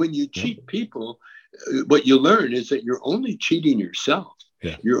when you cheat people, what you learn is that you're only cheating yourself.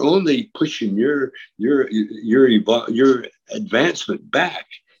 Yeah. You're only pushing your advancement back.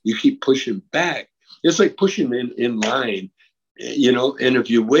 You keep pushing back. It's like pushing in line, and if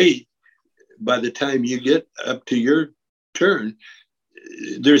you wait, by the time you get up to your turn,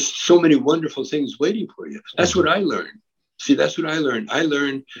 there's so many wonderful things waiting for you. That's what I learned. See, that's what I learned. I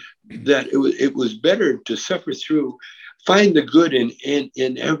learned that it was better to suffer through, find the good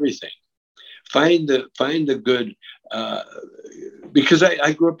in everything. Find the good, because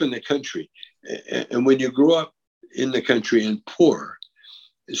I grew up in the country, and when you grow up in the country and poor,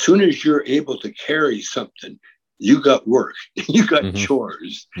 as soon as you're able to carry something, you got work, you got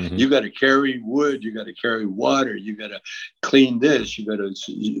chores, you got to carry wood, you got to carry water, you got to clean this, you got to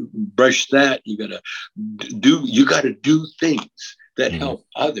brush that, you got to do things that help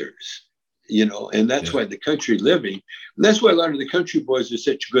others, and that's why the country living, and that's why a lot of the country boys are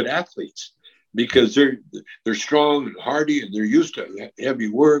such good athletes. Because they're strong and hardy, and they're used to heavy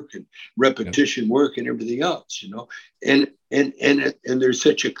work and repetition work and everything else, and there's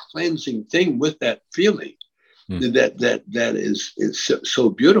such a cleansing thing with that feeling that is so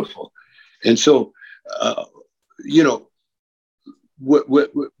beautiful. And so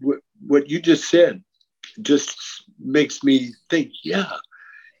what you just said just makes me think,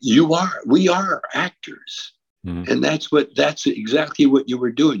 we are actors. And that's exactly what you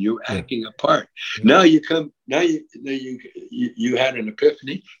were doing. You were acting a part. Now you had an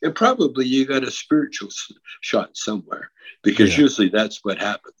epiphany, and probably you got a spiritual shot somewhere, because usually that's what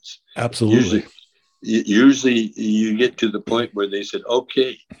happens. Absolutely. Usually you get to the point where they said,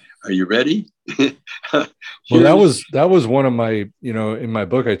 "Okay, are you ready?" Well, that was one of my, in my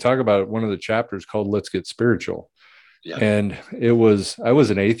book, I talk about one of the chapters called "Let's Get Spiritual," and I was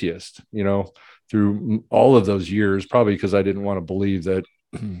an atheist, through all of those years, probably because I didn't want to believe that,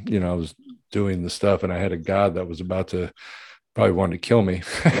 I was doing the stuff and I had a God that was about to probably wanted to kill me.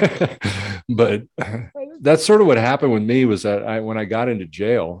 But that's sort of what happened with me, was that when I got into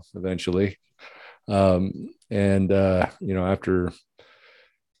jail eventually, after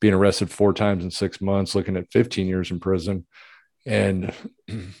being arrested 4 times in 6 months, looking at 15 years in prison, and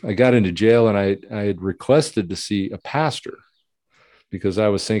I got into jail, and I had requested to see a pastor, because I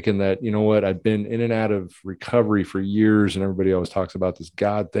was thinking that, I'd been in and out of recovery for years, and everybody always talks about this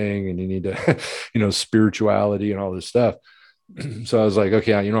God thing, and you need to, spirituality and all this stuff. So I was like,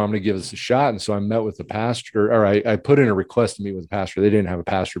 okay, I'm going to give this a shot. And so I met with the pastor, or I put in a request to meet with the pastor. They didn't have a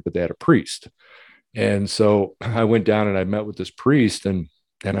pastor, but they had a priest. And so I went down and I met with this priest, and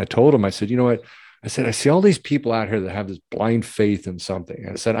I told him, I said, I said, I see all these people out here that have this blind faith in something.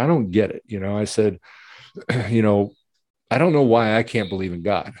 And I said, I don't get it. I said, I don't know why I can't believe in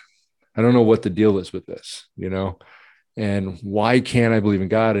God. I don't know what the deal is with this, and why can't I believe in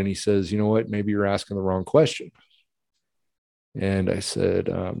God? And he says, maybe you're asking the wrong question. And I said,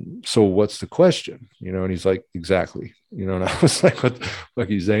 so what's the question? And he's like, exactly. And I was like, what the fuck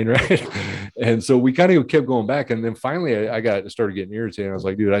are you saying, right? And so we kind of kept going back. And then finally I started getting irritated. I was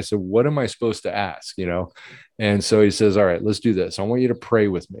like, dude, I said, what am I supposed to ask? And so he says, all right, let's do this. I want you to pray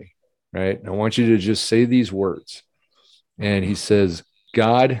with me, right? I want you to just say these words. And he says,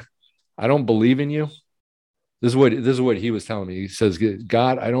 God, I don't believe in you. This is what he was telling me. He says,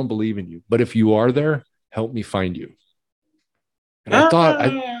 God, I don't believe in you, but if you are there, help me find you. And I thought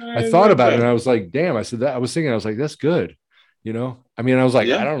about it, and I was like, damn, I said that. I was thinking, I was like, that's good. I was like,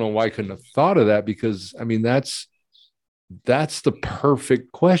 I don't know why I couldn't have thought of that, because that's the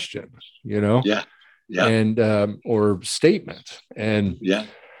perfect question, and, or statement. And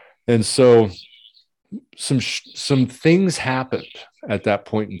so some things happened at that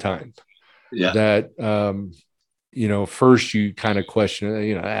point in time that, first you kind of question,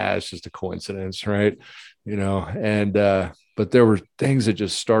 it's just a coincidence, right? But there were things that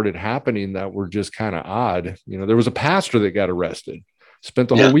just started happening that were just kind of odd. There was a pastor that got arrested, spent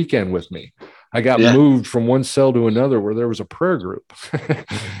the whole weekend with me. I got moved from one cell to another where there was a prayer group. I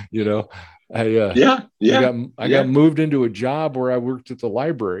got moved into a job where I worked at the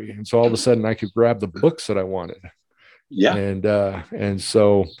library, and so all of a sudden I could grab the books that I wanted. And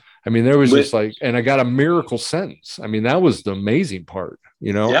so I mean, there was But- just like, and I got a miracle sentence. I mean, that was the amazing part.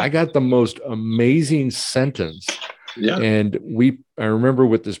 You know, Yeah. I got the most amazing sentence. Yeah. And I remember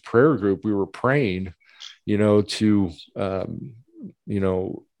with this prayer group, we were praying, you know, to, you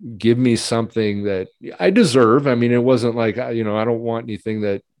know, give me something that I deserve. I mean, it wasn't like, you know, I don't want anything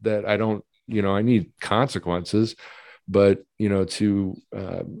that I don't, you know, I need consequences, but, you know, to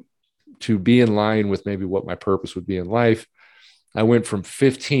be in line with maybe what my purpose would be in life. I went from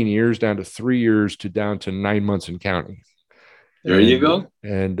 15 years down to 3 years to down to 9 months in county. There you go.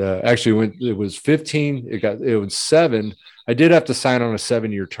 And actually, when it was 15, it was 7. I did have to sign on a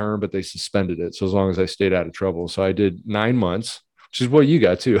 7-year term, but they suspended it. So as long as I stayed out of trouble. So I did 9 months, which is what you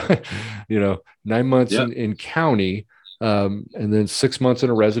got too. You know, 9 months Yeah. in county, and then 6 months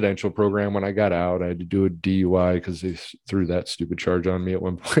in a residential program. When I got out, I had to do a DUI because they threw that stupid charge on me at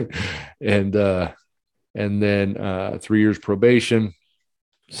one point. And then 3 years probation,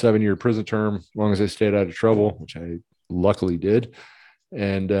 7-year prison term, as long as I stayed out of trouble, which I luckily did.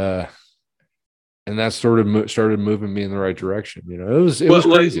 And that started moving me in the right direction. You know, it was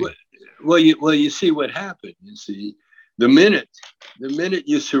crazy. Well, you see what happened. You see, the minute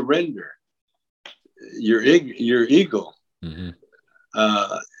you surrender your ego, Mm-hmm.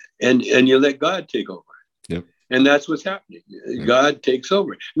 and you let God take over. Yep. And that's what's happening. God takes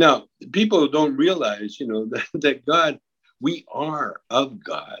over. Now, people don't realize, you know, that God, we are of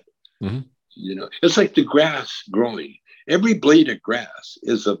God. Mm-hmm. You know, it's like the grass growing. Every blade of grass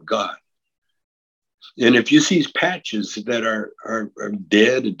is of God. And if you see patches that are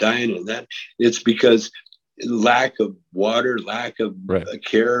dead and dying and that, it's because lack of water, lack of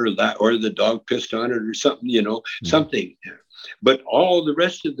care, or the dog pissed on it or something, you know, something. But all the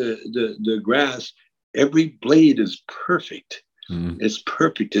rest of the grass, every blade is perfect. It's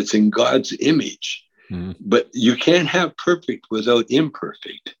perfect. It's in God's image. But you can't have perfect without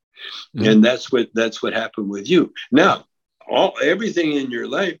imperfect. And that's what happened with you. Now, everything in your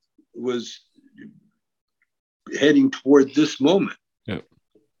life was heading toward this moment. Yep.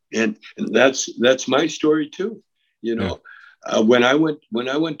 And that's my story too. You know, when I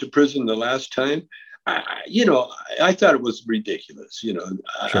went to prison the last time, I thought it was ridiculous. You know,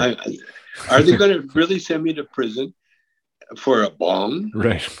 Sure. Are they going to really send me to prison for a bong?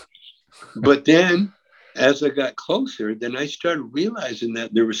 Right. But then, as I got closer, then I started realizing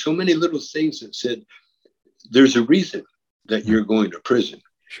that there were so many little things that said, "There's a reason that you're going to prison."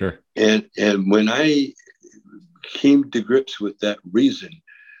 Sure. And when I came to grips with that reason,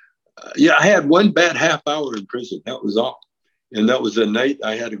 I had one bad half hour in prison. That was all. And that was the night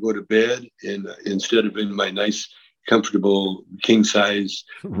I had to go to bed, and instead of in my nice, comfortable king size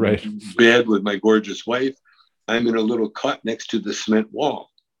bed with my gorgeous wife, I'm in a little cot next to the cement wall.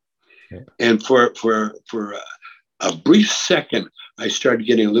 Yeah. And for a brief second, I started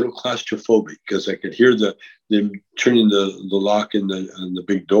getting a little claustrophobic because I could hear them turning the lock on the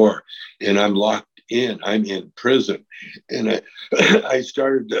big door, and I'm locked in. I'm in prison, and I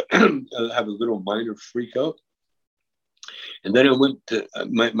started to have a little minor freak out. And then I went to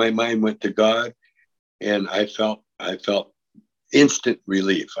my mind went to God, and I felt instant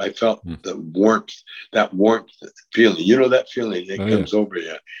relief. I felt that warmth feeling. You know that feeling that comes over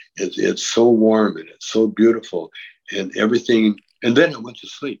you. It's so warm and it's so beautiful and everything. And then I went to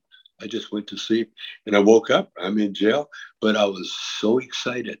sleep. I just went to sleep, and I woke up. I'm in jail, but I was so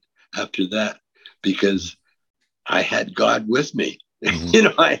excited after that because I had God with me. You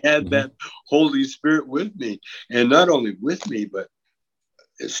know, I had that Holy Spirit with me, and not only with me, but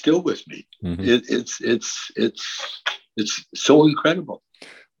it's still with me. It's so incredible.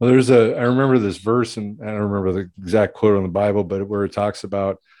 Well, I remember this verse, and I don't remember the exact quote on the Bible, but where it talks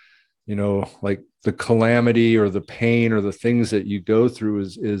about, you know, like the calamity or the pain or the things that you go through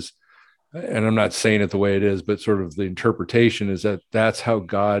is, and I'm not saying it the way it is, but sort of the interpretation is that's how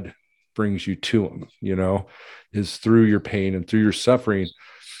God brings you to him, you know, is through your pain and through your suffering.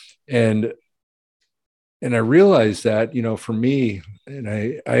 And I realized that, you know, for me, and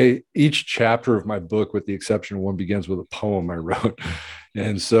I each chapter of my book, with the exception of one, begins with a poem I wrote.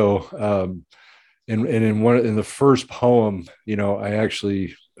 And so, in the first poem, you know, I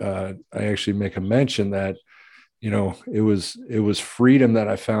actually make a mention that, you know, it was freedom that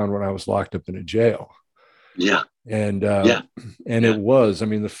I found when I was locked up in a jail. Yeah. And it was, I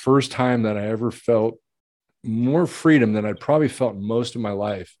mean, the first time that I ever felt more freedom than I'd probably felt most of my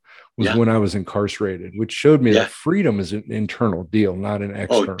life was when I was incarcerated, which showed me that freedom is an internal deal, not an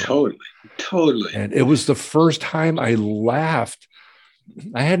external. Oh, totally. And it was the first time I laughed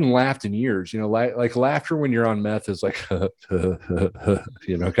I hadn't laughed in years, like laughter when you're on meth is like, kind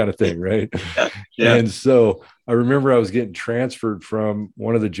of thing. Right. Yeah. And so I remember I was getting transferred from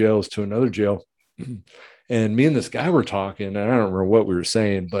one of the jails to another jail. And me and this guy were talking, and I don't remember what we were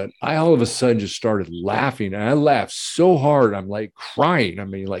saying, but I all of a sudden just started laughing. And I laughed so hard, I'm like crying. I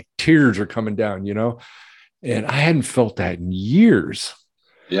mean, like tears are coming down, and I hadn't felt that in years.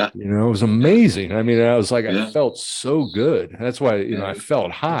 Yeah. It was amazing. I mean, I was like, Yeah. I felt so good. That's why, I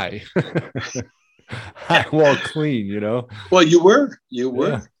felt high. High wall clean, Well, you were.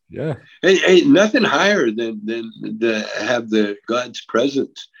 Yeah. Hey, nothing higher than to have the God's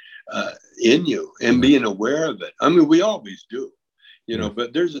presence in you and being aware of it. I mean, we always do,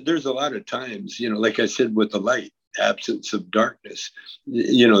 but there's a lot of times, like I said, with the light, absence of darkness,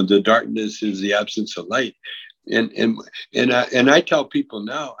 the darkness is the absence of light. And I tell people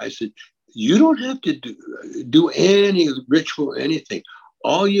now, I said, you don't have to do any ritual, anything.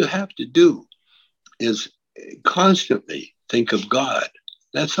 All you have to do is constantly think of God.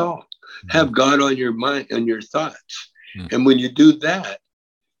 That's all. Have God on your mind, on your thoughts. And when you do that,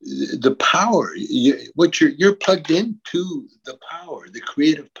 the power, you're plugged into the power, the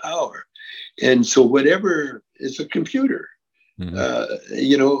creative power. And so whatever is a computer,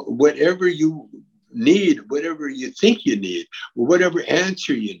 whatever you need, whatever you think you need, whatever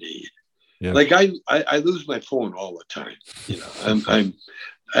answer you need. Yeah. Like I lose my phone all the time. I'm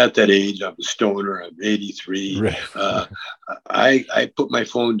at that age. I'm a stoner. I'm 83. Right. I put my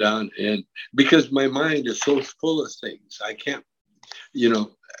phone down, and because my mind is so full of things, I can't,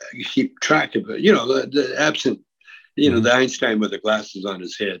 keep track of it. The absent, the Einstein with the glasses on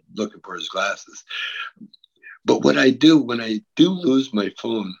his head, looking for his glasses. But what I do when I do lose my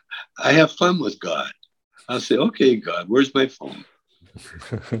phone, I have fun with God. I'll say, okay, God, where's my phone?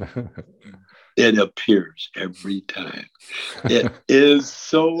 It appears every time. It is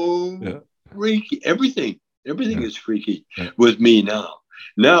so freaky. Everything is freaky with me now.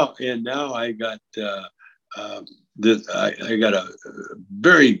 Now I got I got a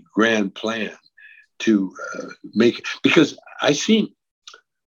very grand plan to make, because I seen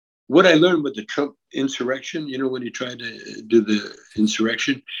what I learned with the Trump insurrection, when he tried to do the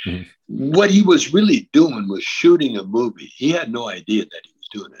insurrection, what he was really doing was shooting a movie. He had no idea that he was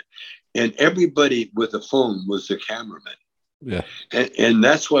doing it. And everybody with a phone was the cameraman. Yeah. And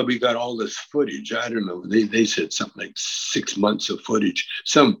that's why we got all this footage. I don't know. They said something like 6 months of footage,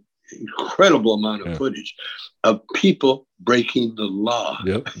 some incredible amount of footage of people breaking the law.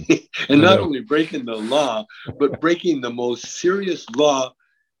 Yep. And not only breaking the law, but breaking the most serious law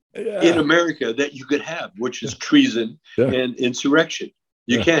in America that you could have, which is treason and insurrection.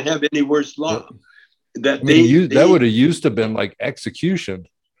 You can't have any worse law. That that would have used to have been like execution.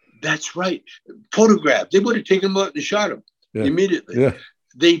 That's right. Photographed. They would have taken him out and shot him immediately. Yeah.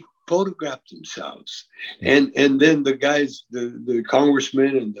 They photographed themselves. And then the guys, the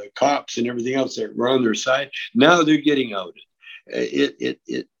congressmen and the cops and everything else that were on their side, now they're getting outed.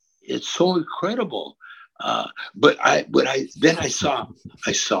 It's so incredible. But I saw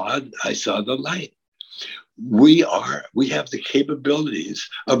the light. We have the capabilities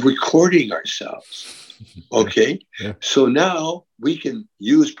of recording ourselves. Okay. Yeah. So now we can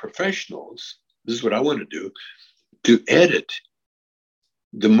use professionals. This is what I want to do, to edit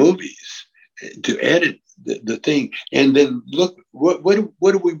the movies, to edit the thing. And then look, what do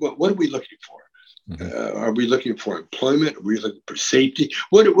we want? What are we looking for? Are we looking for employment? Are we looking for safety?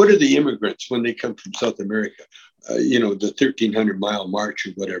 What are the immigrants when they come from South America? The 1,300-mile march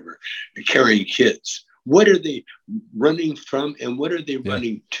or whatever, carrying kids. What are they running from, and what are they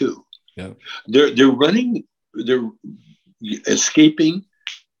running to? Yeah. They're escaping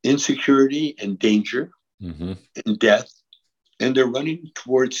insecurity and danger and death, and they're running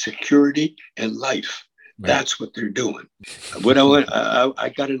towards security and life. Right. That's what they're doing. What I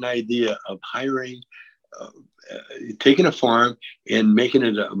got an idea of hiring, taking a farm and making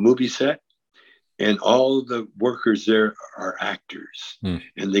it a movie set, and all the workers there are actors, and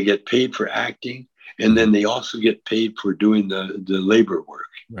they get paid for acting, and then they also get paid for doing the labor work.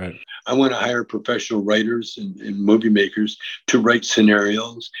 Right. I want to hire professional writers and movie makers to write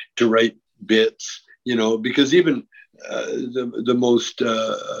scenarios, to write bits, because even the most,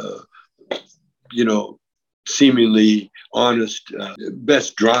 seemingly honest,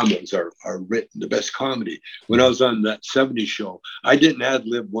 best dramas are written, the best comedy. When I was on that 70s show, I didn't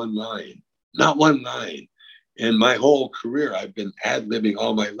ad-lib one line, not one line. In my whole career, I've been ad-libbing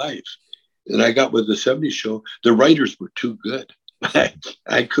all my life. And I got with the 70s show, the writers were too good.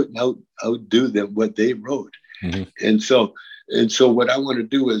 I couldn't outdo them what they wrote. And so what I want to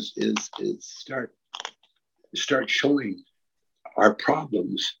do is start showing our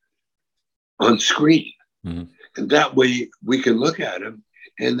problems on screen. Mm-hmm. And that way we can look at them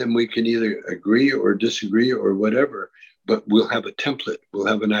and then we can either agree or disagree or whatever, but we'll have a template. We'll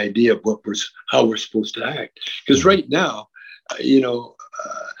have an idea of how we're supposed to act. Because right now,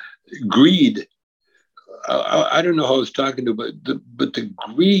 greed, I don't know who I was talking to, but the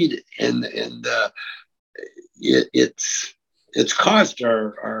greed and it's caused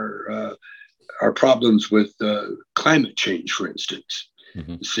our problems with climate change, for instance.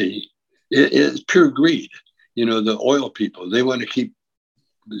 Mm-hmm. See, it's pure greed. The oil people, they want to keep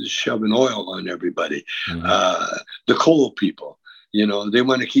shoving oil on everybody. Mm-hmm. The coal people, they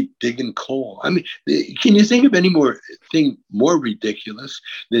want to keep digging coal. I mean, can you think of any more ridiculous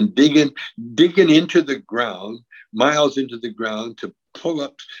than digging into the ground, miles into the ground, to pull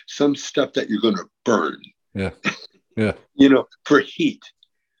up some stuff that you're going to burn? Yeah. Yeah. For heat.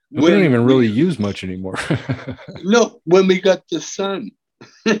 We don't even really use much anymore. No, when we got the sun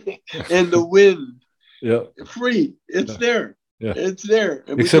and the wind, yeah, free, it's there. Yeah, it's there.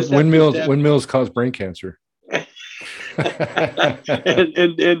 And except windmills cause brain cancer.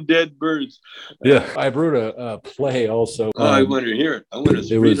 and dead birds. Yeah, I wrote a play also. I want to hear it. I want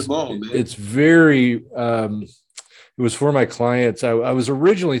to read them all, man. It's very. It was for my clients. I was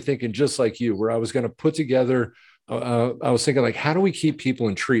originally thinking just like you, where I was going to put together. I was thinking, like, how do we keep people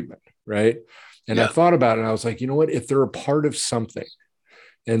in treatment, right? And I thought about it, and I was like, you know what? If they're a part of something.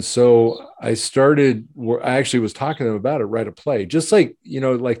 And so I actually was talking to them about it, write a play, just like,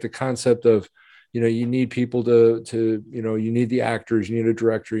 like the concept of, you need people to, you need the actors, you need a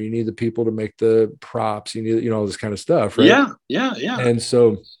director, you need the people to make the props, you need, all this kind of stuff. Right. Yeah. And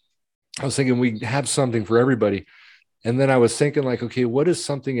so I was thinking we have something for everybody. And then I was thinking, like, okay, what is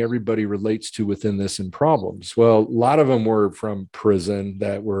something everybody relates to within this in problems? Well, a lot of them were from prison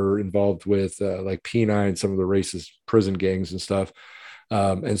that were involved with like P9, some of the racist prison gangs and stuff.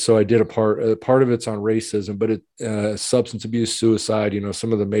 And so I did a part of it's on racism, but substance abuse, suicide,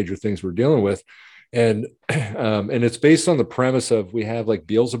 some of the major things we're dealing with. And it's based on the premise of, we have like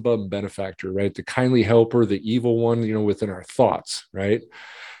Beelzebub and benefactor, right? The kindly helper, the evil one, within our thoughts. Right.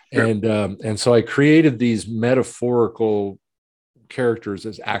 Sure. And so I created these metaphorical characters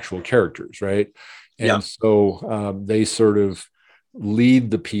as actual characters. Right. And so they sort of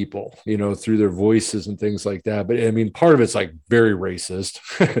lead the people, through their voices and things like that. But I mean, part of it's like very racist,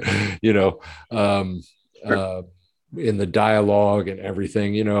 in the dialogue and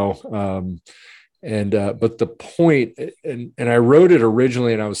everything, but the point, and I wrote it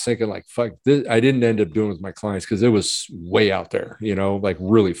originally, and I was thinking, like, fuck this, I didn't end up doing it with my clients because it was way out there, like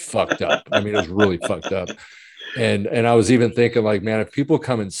really fucked up. I mean, it was really fucked up. And I was even thinking, like, man, if people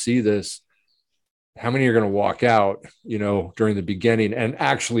come and see this, how many are going to walk out, during the beginning and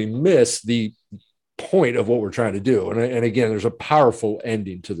actually miss the point of what we're trying to do? And again, there's a powerful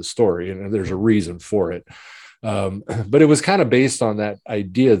ending to the story, and there's a reason for it. But it was kind of based on that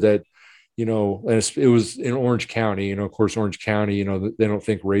idea that, and it was in Orange County, of course, Orange County, they don't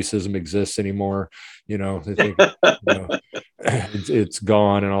think racism exists anymore. They think, it's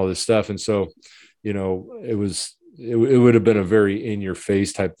gone and all this stuff. And so, it would have been a very in your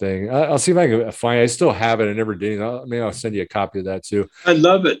face type thing. I'll see if I can find it. I still have it. I never did. Maybe I'll send you a copy of that too. I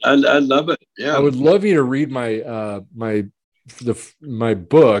love it. I love it. Yeah. I would love you to read my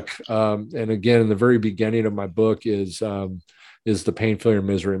book. And again, in the very beginning of my book is The Pain, Failure, and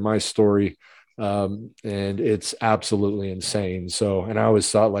Misery, my story. And it's absolutely insane. So, and I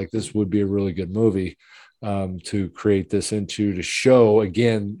always thought, like, this would be a really good movie to create this into, to show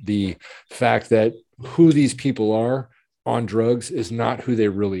again the fact that who these people are on drugs is not who they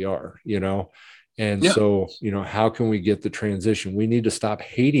really are, And so, how can we get the transition? We need to stop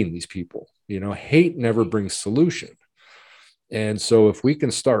hating these people. Hate never brings solution. And so if we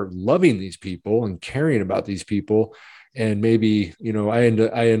can start loving these people and caring about these people, and maybe, I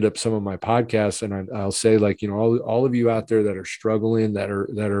end up some of my podcasts, and I'll say, like, all of you out there that are struggling, that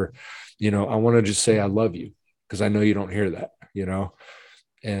are, I want to just say, I love you, because I know you don't hear that,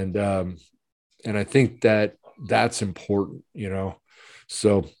 and I think that that's important,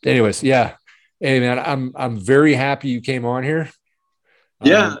 So anyways, yeah. Hey man, I'm very happy you came on here.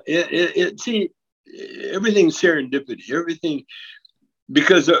 Yeah. See, everything's serendipity, everything,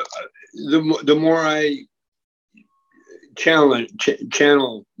 because the more I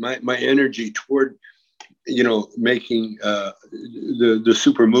channel my energy toward, making the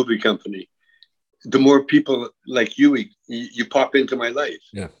super movie company, the more people like you pop into my life.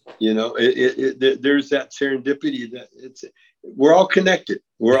 Yeah. There's that serendipity that we're all connected.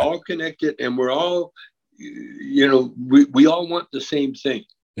 We're all connected, and we're all, we all want the same thing.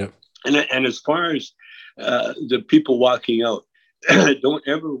 Yeah. And as far as the people walking out, Don't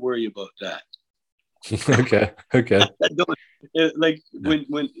ever worry about that. Okay. Okay. Don't, like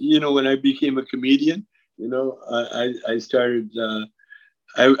when I became a comedian, I started.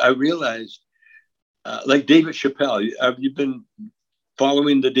 I realized, like David Chappelle. Have you been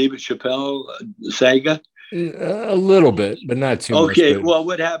following the David Chappelle saga? A little bit, but not too much. Okay. But... Well,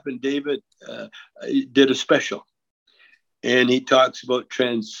 what happened? David did a special, and he talks about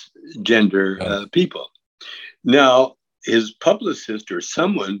transgender people. Now, his publicist or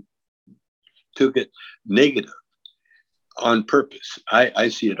someone took it negative on purpose. I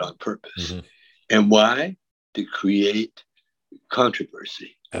see it on purpose. Mm-hmm. And why? To create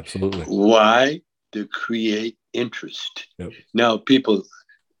controversy. Absolutely. Why? To create interest. Yep. Now, people,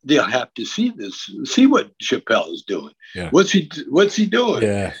 they'll have to see this, see what Chappelle is doing. Yeah. What's he doing?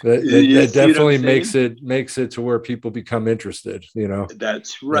 Yeah, that definitely makes it to where people become interested.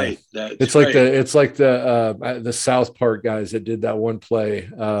 That's right. Yeah. It's like the South Park guys that did that one play.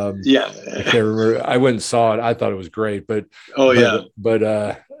 I can't remember. I went and saw it. I thought it was great, but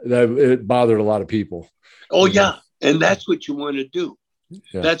that it bothered a lot of people. Oh yeah, and that's what you want to do.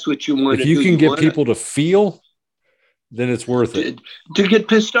 Yeah. That's what you want to do. If you can get people to feel, then it's worth it. To get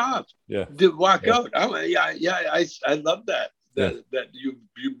pissed off. Yeah. To walk out. I love that. That you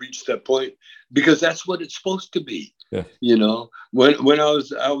reached that point, because that's what it's supposed to be. Yeah. When I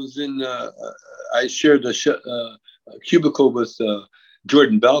was in I shared a cubicle with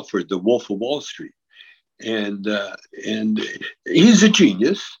Jordan Belfort, the Wolf of Wall Street, and he's a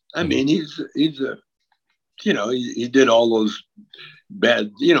genius. I mean, he's a he did all those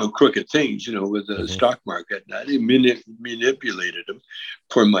bad, crooked things, with the stock market. And he manipulated him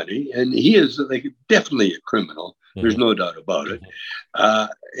for money. And he is definitely a criminal. There's no doubt about it.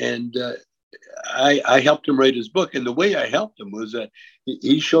 And I helped him write his book. And the way I helped him was that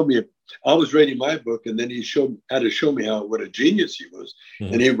he showed me, I was writing my book, and then he had to show me what a genius he was.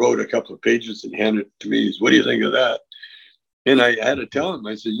 Mm-hmm. And he wrote a couple of pages and handed it to me. He said, "What do you think of that?" And I had to tell him,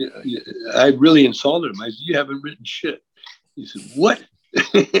 I said, I really insulted him. I said, "You haven't written shit." He said, "What?"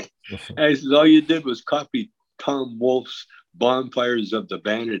 I said, "All you did was copy Tom Wolfe's Bonfires of the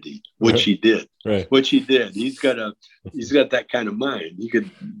Vanity," which he did. Right. Which he did. He's got that kind of mind. He could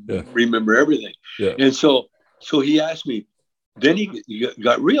remember everything. Yeah. And so he asked me, then he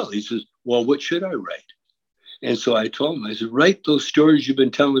got real. He says, "Well, what should I write?" And so I told him, I said, "Write those stories you've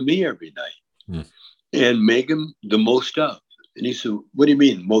been telling me every night and make them the most of." And he said, "What do you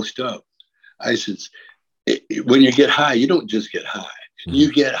mean, most of?" I said, "When you get high, you don't just get high. Mm-hmm.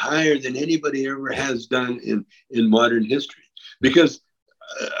 You get higher than anybody ever has done in modern history. Because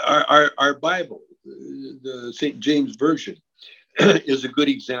our Bible, the St. James Version, is a good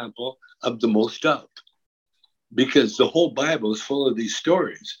example of the most of. Because the whole Bible is full of these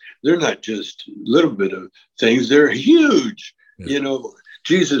stories. They're not just a little bit of things. They're huge. Yeah.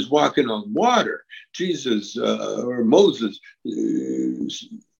 Jesus walking on water. Jesus or Moses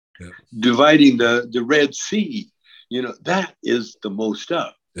dividing the Red Sea. That is the most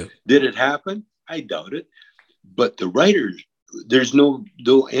of. Yeah. Did it happen? I doubt it. But the writers, there's no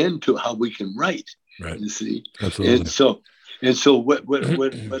end to how we can write. Right. You see? Absolutely. And so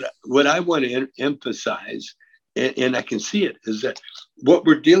what I want to emphasize, and I can see it, is that what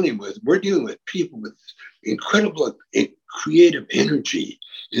we're dealing with people with incredible creative energy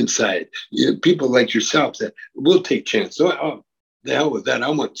inside. People like yourself that will take chances. Oh, the hell with that. I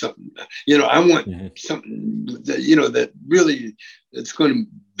want something, I want something that, that really, it's going to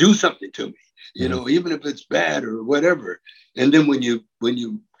do something to me, even if it's bad or whatever. And then when you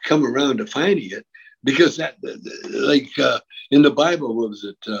come around to finding it, because that, in the Bible, what was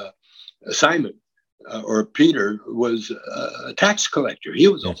it? Simon or Peter was a tax collector. He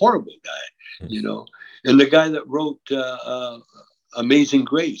was a horrible guy, and the guy that wrote Amazing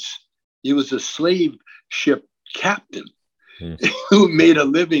Grace, he was a slave ship captain who made a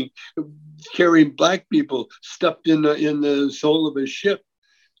living carrying black people stuffed in the soul of his ship.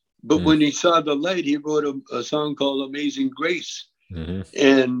 But when he saw the light, he wrote a song called Amazing Grace.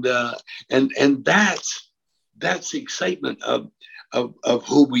 And that's the excitement of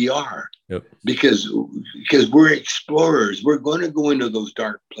who we are. Yep. Because we're explorers. We're going to go into those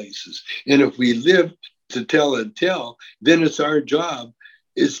dark places. And if we live to tell and tell, then it's our job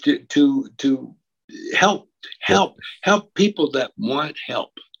is to help people that want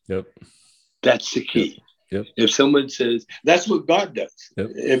help. Yep. That's the key. Yep. If someone says, that's what God does.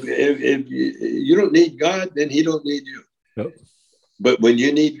 Yep. If you don't need God, then he don't need you. Yep. But when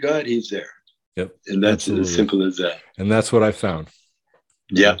you need God, he's there. Yep. And that's as simple as that. And that's what I found.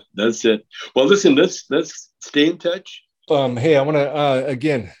 Yeah, that's it. Well, listen, let's stay in touch. Hey, I want to,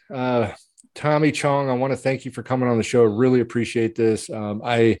 again, Tommy Chong, I want to thank you for coming on the show. I really appreciate this.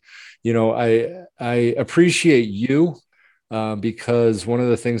 I appreciate you because one of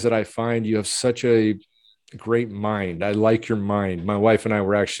the things that I find, you have such a great mind. I like your mind. My wife and I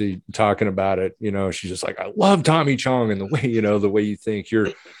were actually talking about it. She's just like, I love Tommy Chong and the way, the way you think.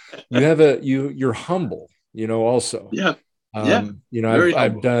 You're humble, also. Yeah.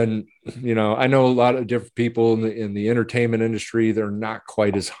 I've done, I know a lot of different people in the entertainment industry. They're not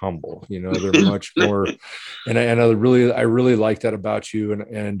quite as humble, they're much more, and I really like that about you.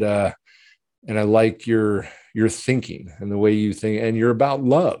 And I like your thinking and the way you think, and you're about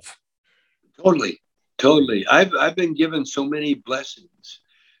love. Totally. I've been given so many blessings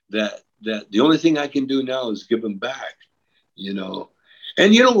that the only thing I can do now is give them back, and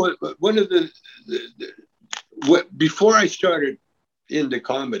what, one of what before I started into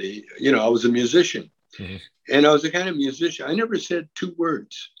comedy, I was a musician, mm-hmm. and I was the kind of musician, I never said 2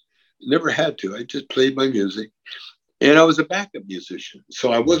 words, never had to. I just played my music, and I was a backup musician.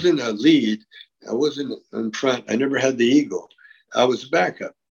 So I wasn't a lead. I wasn't in front. I never had the ego. I was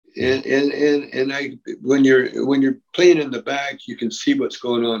backup. And I, when you're playing in the back, you can see what's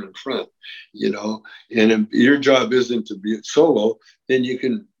going on in front, and if your job isn't to be solo, then you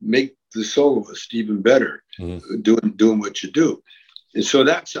can make the soloist even better, mm-hmm. doing what you do. And so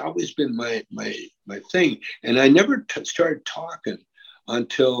that's always been my thing. And I never started talking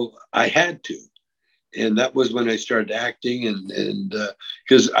until I had to. And that was when I started acting, and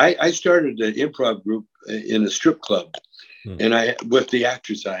because I started an improv group in a strip club, and with the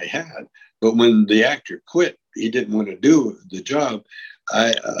actors I had. But when the actor quit, he didn't want to do the job.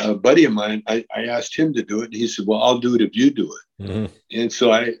 A buddy of mine, I asked him to do it, and he said, "Well, I'll do it if you do it." Mm-hmm. And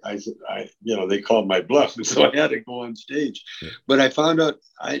so I said, they called my bluff, and so I had to go on stage. Yeah. But I found out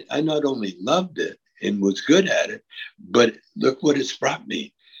I not only loved it and was good at it, but look what it's brought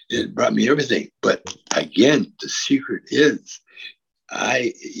me. It brought me everything. But again, the secret is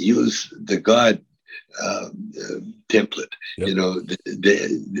I use the God template. Yep.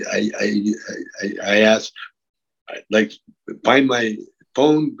 I ask, like, find my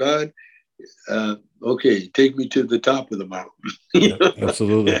phone, God. Okay, take me to the top of the mountain.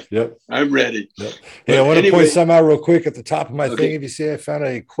 Absolutely. Yep. I'm ready. Yep. Hey, I want to point something out real quick at the top of my thing. If you see, I found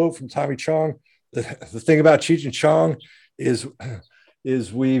a quote from Tommy Chong. The thing about Cheech and Chong is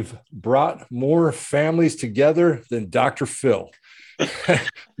we've brought more families together than Dr. Phil.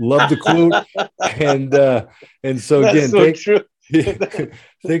 Love the quote. And so again,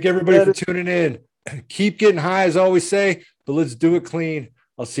 thank everybody for tuning in. Keep getting high, as I always say, but let's do it clean.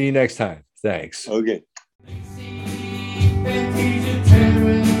 I'll see you next time. Thanks. Okay.